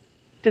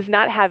 Does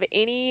not have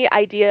any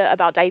idea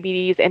about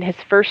diabetes, and his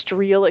first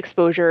real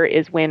exposure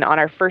is when on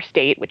our first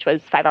date, which was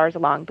 5 hours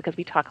long because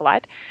we talk a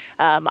lot,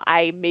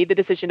 I made the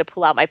decision to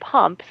pull out my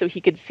pump so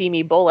he could see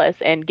me bolus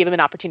and give him an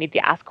opportunity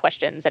to ask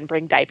questions and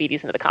bring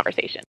diabetes into the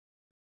conversation.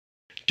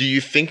 Do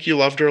you think you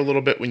loved her a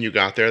little bit when you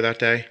got there that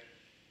day?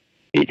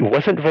 It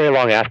wasn't very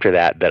long after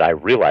that I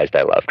realized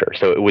I loved her,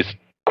 so it was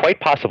quite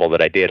possible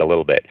that I did a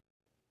little bit.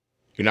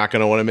 You're not going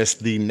to want to miss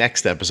the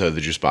next episode of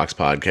the Juicebox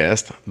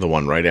Podcast, the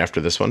one right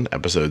after this one,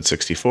 episode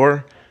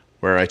 64,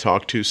 where I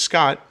talk to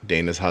Scott,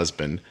 Dana's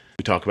husband.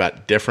 We talk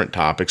about different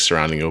topics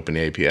surrounding Open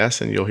APS,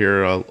 and you'll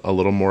hear a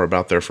little more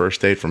about their first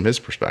date from his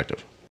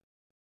perspective.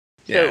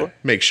 Yeah,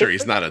 make sure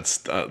he's not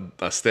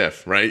a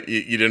stiff, right?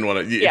 You didn't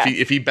want to.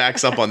 If he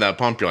backs up on that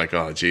pump, you're like,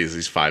 oh, geez,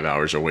 these 5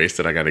 hours are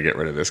wasted. I got to get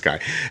rid of this guy.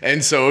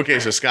 And so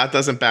Scott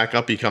doesn't back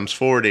up. He comes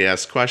forward. He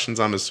asks questions.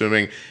 I'm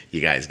assuming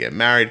you guys get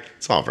married.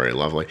 It's all very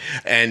lovely.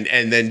 And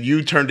then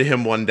you turn to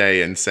him one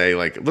day and say,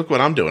 like, look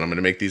what I'm doing. I'm going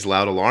to make these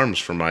loud alarms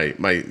for my.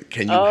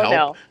 Can you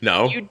help?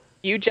 No.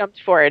 You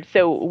jumped forward.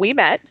 So we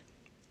met.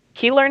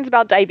 He learns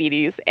about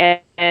diabetes,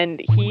 and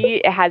he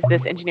has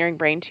this engineering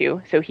brain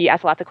too. So he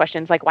asks lots of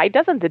questions like, why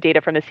doesn't the data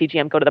from the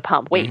CGM go to the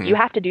pump? Wait, you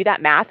have to do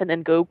that math and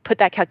then go put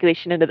that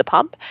calculation into the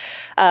pump?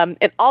 And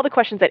all the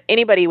questions that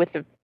anybody with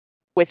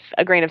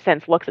a grain of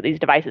sense looks at these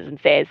devices and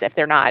says if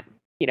they're not,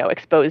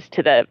 exposed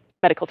to the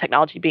medical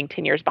technology being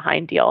 10 years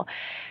behind deal.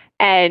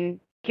 And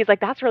he's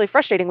like, that's really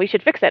frustrating. We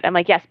should fix it. I'm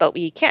like, yes, but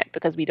we can't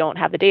because we don't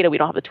have the data. We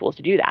don't have the tools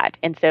to do that.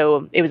 And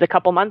so it was a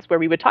couple months where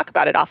we would talk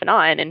about it off and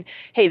on. And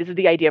hey, this is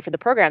the idea for the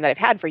program that I've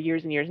had for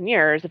years and years and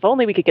years. If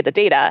only we could get the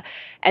data.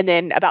 And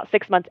then about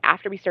 6 months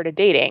after we started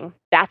dating,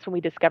 that's when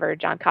we discovered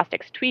John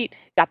Kostick's tweet,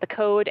 got the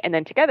code. And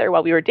then together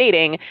while we were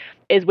dating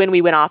is when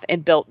we went off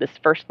and built this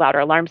first louder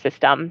alarm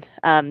system,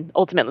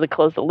 ultimately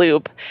closed the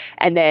loop,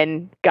 and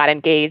then got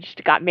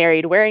engaged, got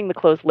married wearing the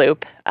closed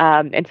loop.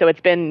 And so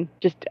it's been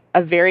just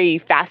a very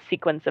fast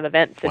sequence of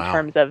events in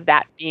terms of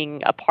that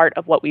being a part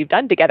of what we've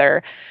done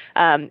together.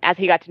 As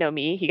he got to know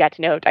me, he got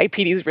to know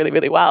diabetes really,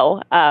 really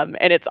well.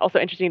 And it's also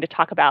interesting to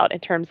talk about in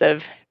terms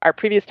of our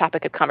previous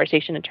topic of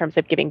conversation in terms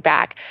of giving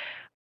back.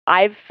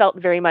 I've felt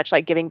very much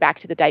like giving back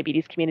to the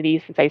diabetes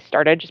community since I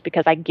started, just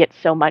because I get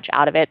so much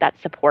out of it. That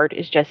support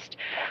is just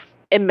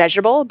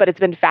immeasurable, but it's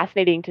been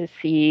fascinating to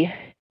see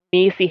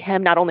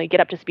him not only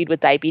get up to speed with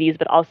diabetes,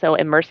 but also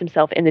immerse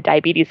himself in the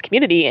diabetes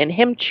community, and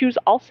him choose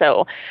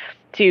also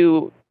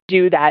to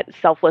do that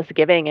selfless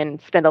giving and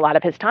spend a lot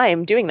of his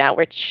time doing that,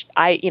 which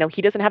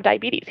he doesn't have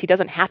diabetes. He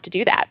doesn't have to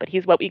do that, but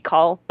he's what we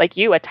call, like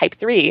you, a type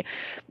 3,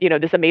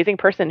 this amazing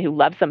person who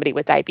loves somebody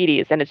with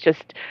diabetes. And it's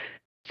just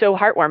so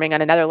heartwarming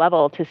on another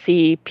level to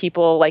see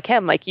people like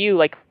him, like you,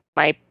 like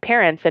my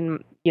parents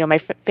and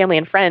my family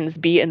and friends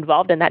be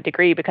involved in that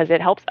degree because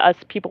it helps us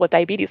people with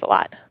diabetes a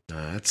lot.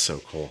 That's so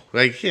cool.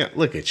 Like, yeah,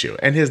 look at you.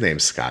 And his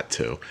name's Scott,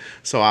 too.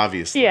 So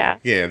obviously,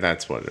 yeah,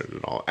 that's what it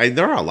all.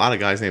 There are a lot of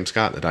guys named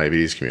Scott in the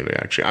diabetes community,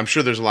 actually. I'm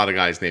sure there's a lot of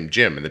guys named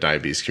Jim in the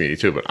diabetes community,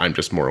 too, but I'm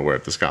just more aware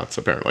of the Scotts,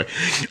 apparently.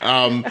 So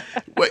I'm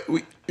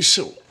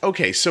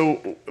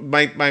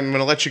going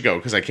to let you go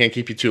because I can't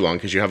keep you too long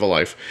because you have a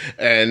life.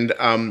 And,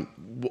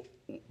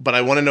 but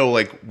I want to know,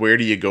 like, where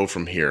do you go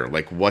from here?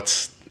 Like,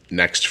 what's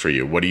next for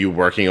you? What are you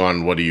working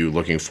on? What are you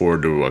looking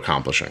forward to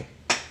accomplishing?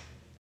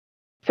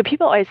 So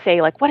people always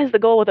say, like, what is the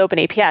goal with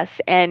OpenAPS?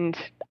 And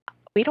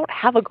we don't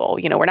have a goal.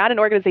 We're not an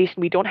organization.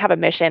 We don't have a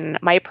mission.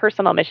 My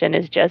personal mission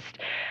is just,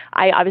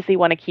 I obviously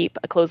want to keep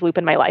a closed loop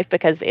in my life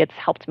because it's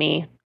helped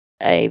me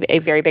a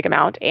very big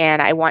amount.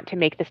 And I want to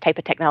make this type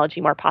of technology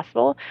more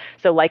possible.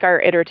 So like our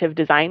iterative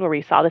design where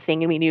we saw the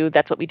thing and we knew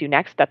that's what we do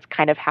next, that's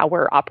kind of how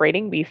we're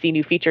operating. We see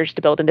new features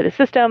to build into the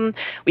system.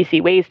 We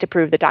see ways to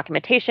prove the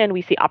documentation.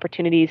 We see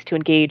opportunities to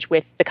engage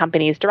with the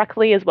companies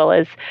directly as well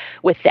as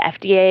with the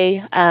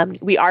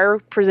FDA. We are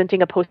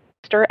presenting a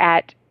poster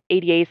at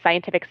ADA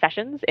Scientific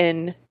Sessions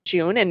in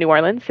June in New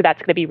Orleans. So that's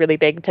going to be really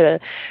big to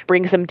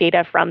bring some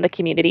data from the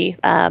community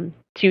to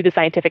the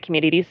scientific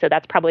community. So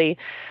that's probably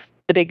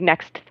the big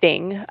next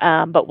thing,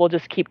 but we'll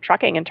just keep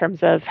trucking in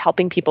terms of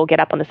helping people get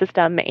up on the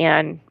system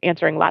and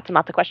answering lots and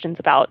lots of questions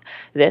about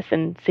this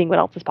and seeing what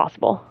else is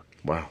possible.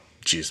 Wow.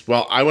 Geez.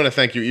 Well, I want to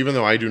thank you. Even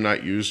though I do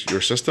not use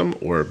your system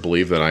or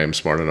believe that I am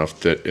smart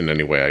enough that in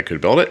any way I could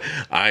build it,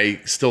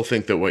 I still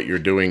think that what you're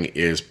doing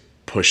is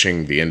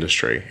pushing the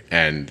industry.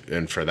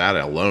 And for that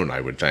alone, I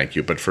would thank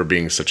you. But for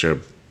being such a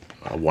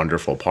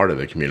wonderful part of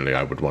the community,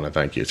 I would want to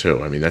thank you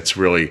too. I mean, that's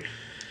really...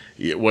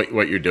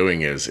 What you're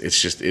doing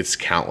it's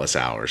countless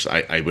hours.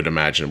 I would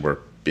imagine we're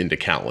into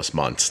countless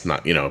months.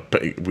 Not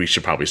but we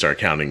should probably start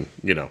counting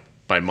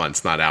by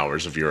months, not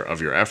hours of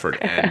your effort.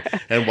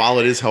 And while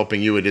it is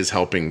helping you, it is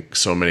helping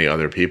so many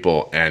other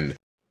people. And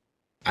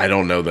I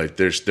don't know that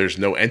there's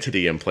no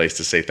entity in place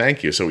to say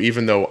thank you. So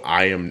even though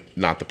I am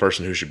not the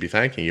person who should be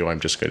thanking you, I'm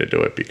just going to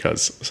do it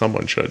because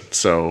someone should.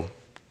 So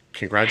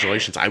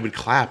congratulations. I would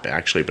clap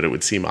actually, but it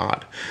would seem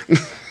odd.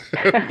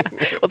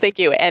 Well, thank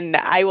you. And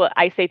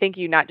I say thank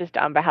you, not just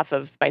on behalf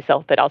of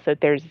myself, but also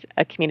there's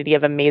a community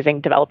of amazing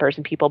developers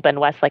and people,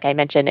 Ben West, like I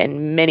mentioned,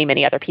 and many,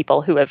 many other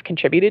people who have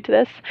contributed to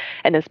this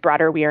and this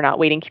broader We Are Not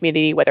Waiting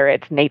community, whether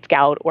it's Nate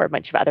Scout or a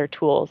bunch of other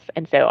tools.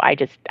 And so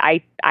I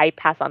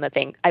pass on the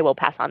thing. I will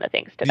pass on the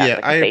things to them. Yeah,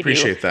 I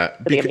appreciate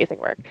that. The amazing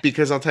work.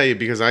 Because I'll tell you,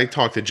 because I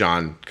talked to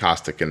John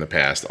Kostick in the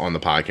past on the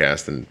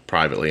podcast and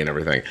privately and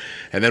everything.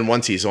 And then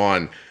once he's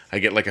on, I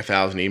get like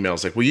 1,000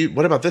 emails like, well,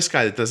 what about this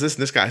guy that does this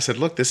and this guy? I said,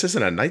 look, this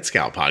isn't a Night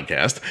Scout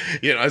podcast.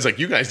 I was like,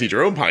 you guys need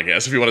your own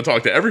podcast if you want to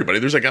talk to everybody.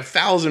 There's like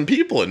 1,000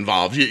 people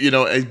involved,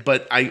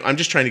 but I'm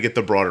just trying to get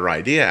the broader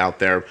idea out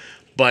there.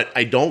 But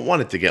I don't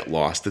want it to get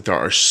lost that there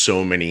are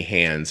so many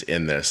hands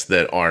in this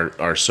that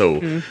are so,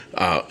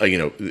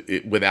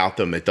 without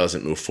them, it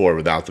doesn't move forward.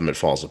 Without them, it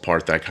falls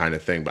apart, that kind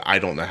of thing. But I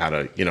don't know how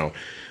to,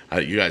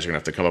 you guys are gonna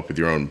have to come up with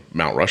your own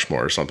Mount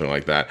Rushmore or something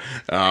like that.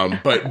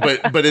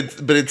 But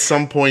at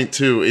some point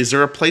too, is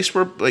there a place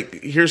where,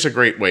 like, here's a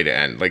great way to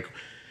end. Like,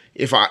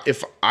 if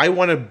I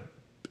want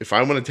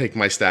to take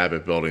my stab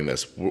at building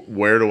this,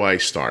 where do I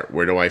start?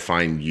 Where do I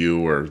find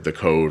you or the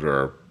code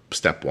or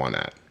step one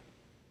at?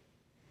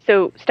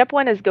 So step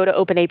one is go to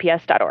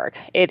openaps.org.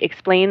 It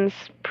explains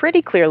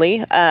pretty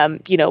clearly,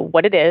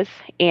 what it is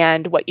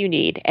and what you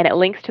need, and it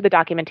links to the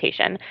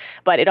documentation.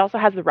 But it also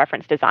has the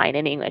reference design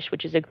in English,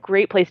 which is a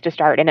great place to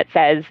start. And it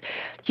says,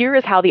 here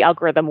is how the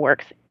algorithm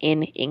works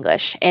in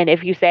English. And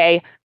if you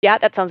say, yeah,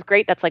 that sounds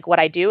great, that's like what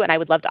I do, and I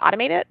would love to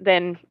automate it,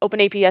 then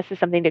OpenAPS is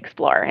something to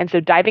explore. And so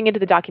diving into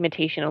the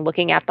documentation and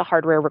looking at the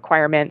hardware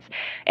requirements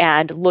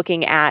and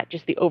looking at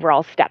just the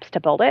overall steps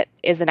to build it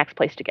is the next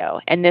place to go.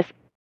 And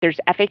there's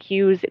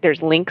FAQs,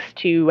 there's links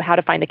to how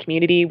to find the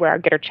community where our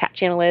Getter chat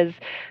channel is.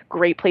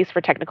 Great place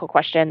for technical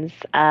questions.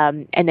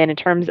 And then in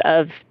terms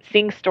of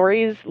seeing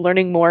stories,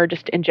 learning more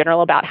just in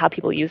general about how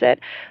people use it,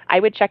 I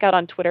would check out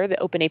on Twitter the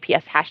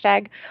OpenAPS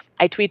hashtag.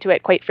 I tweet to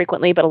it quite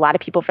frequently, but a lot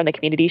of people from the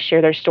community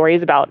share their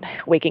stories about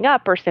waking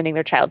up or sending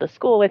their child to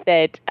school with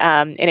it.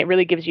 And it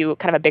really gives you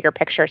kind of a bigger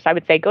picture. So I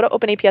would say go to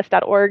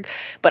openaps.org,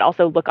 but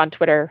also look on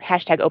Twitter,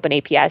 hashtag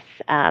OpenAPS,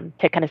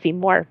 to kind of see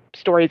more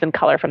stories and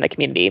color from the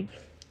community.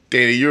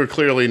 Dana, you're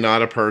clearly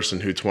not a person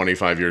who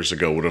 25 years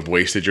ago would have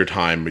wasted your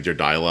time with your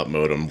dial-up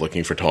modem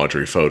looking for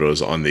tawdry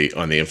photos on the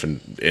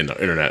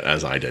internet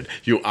as I did.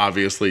 You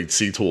obviously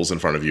see tools in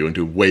front of you and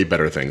do way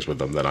better things with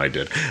them than I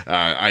did.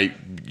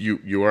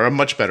 You are a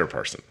much better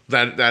person.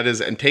 That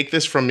is, and take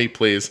this from me,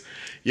 please.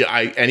 Yeah,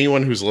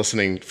 anyone who's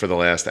listening for the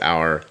last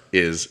hour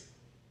is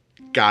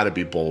got to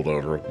be bowled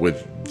over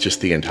with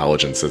just the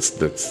intelligence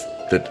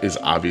that is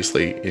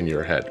obviously in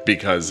your head,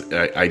 because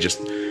I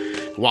just,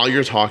 while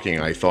you're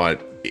talking, I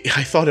thought,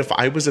 I thought if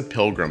I was a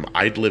pilgrim,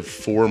 I'd live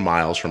 4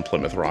 miles from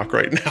Plymouth Rock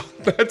right now.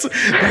 That's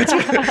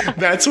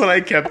what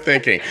I kept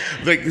thinking.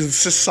 Like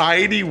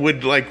society we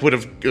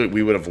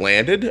would have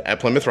landed at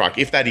Plymouth Rock,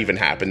 if that even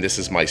happened. This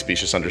is my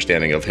specious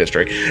understanding of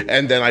history.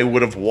 And then I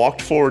would have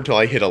walked forward till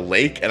I hit a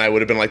lake, and I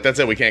would have been like, that's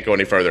it, we can't go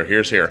any further.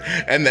 Here's here.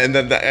 And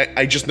then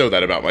I just know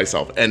that about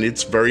myself. And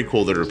it's very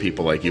cool that there are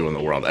people like you in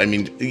the world. I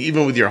mean,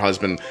 even with your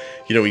husband,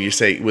 you know, when you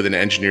say with an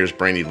engineer's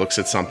brain, he looks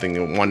at something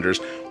and wonders,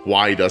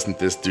 why doesn't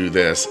this do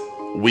this?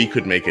 We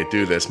could make it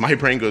do this. My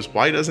brain goes,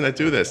 why doesn't it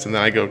do this? And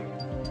then I go,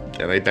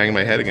 and I bang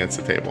my head against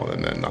the table,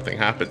 and then nothing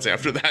happens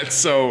after that.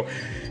 So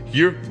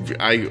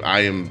I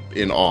am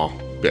in awe.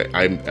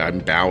 I'm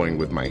bowing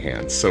with my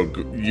hands. So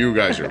you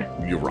guys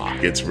you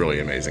rock. It's really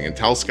amazing. And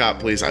tell Scott,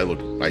 please, I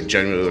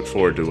genuinely look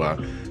forward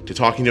to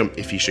talking to him.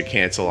 If he should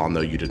cancel, I'll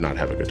know you did not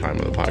have a good time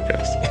on the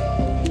podcast.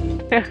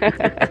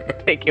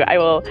 Thank you. I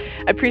will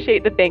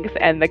appreciate the thanks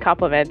and the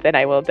compliments, and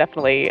I will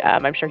definitely,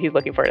 I'm sure he's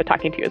looking forward to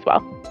talking to you as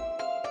well.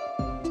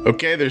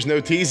 Okay, there's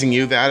no teasing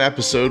you. That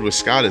episode with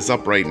Scott is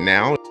up right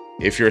now.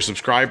 If you're a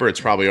subscriber,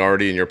 it's probably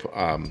already in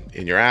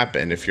your app.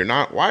 And if you're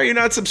not, why are you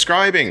not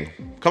subscribing?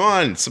 Come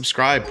on,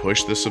 subscribe.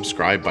 Push the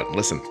subscribe button.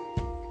 Listen,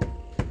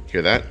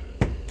 hear that?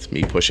 It's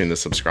me pushing the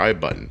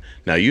subscribe button.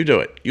 Now you do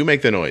it. You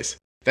make the noise.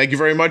 Thank you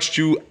very much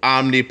to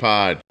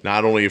Omnipod,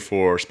 not only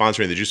for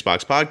sponsoring the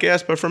Juicebox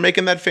podcast, but for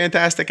making that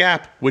fantastic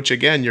app, which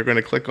again, you're going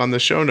to click on the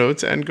show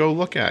notes and go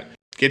look at.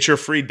 Get your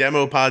free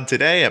demo pod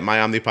today at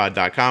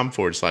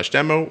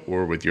myomnipod.com/demo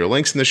or with your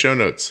links in the show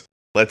notes.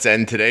 Let's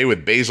end today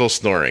with Basil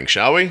snoring,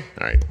 shall we?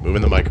 All right,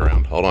 moving the mic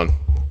around. Hold on.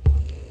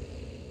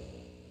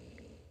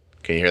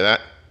 Can you hear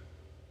that?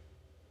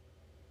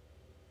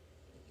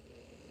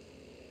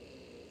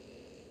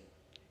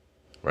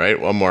 Right,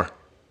 one more.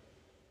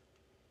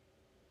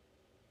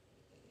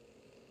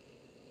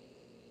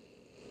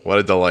 What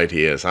a delight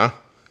he is, huh?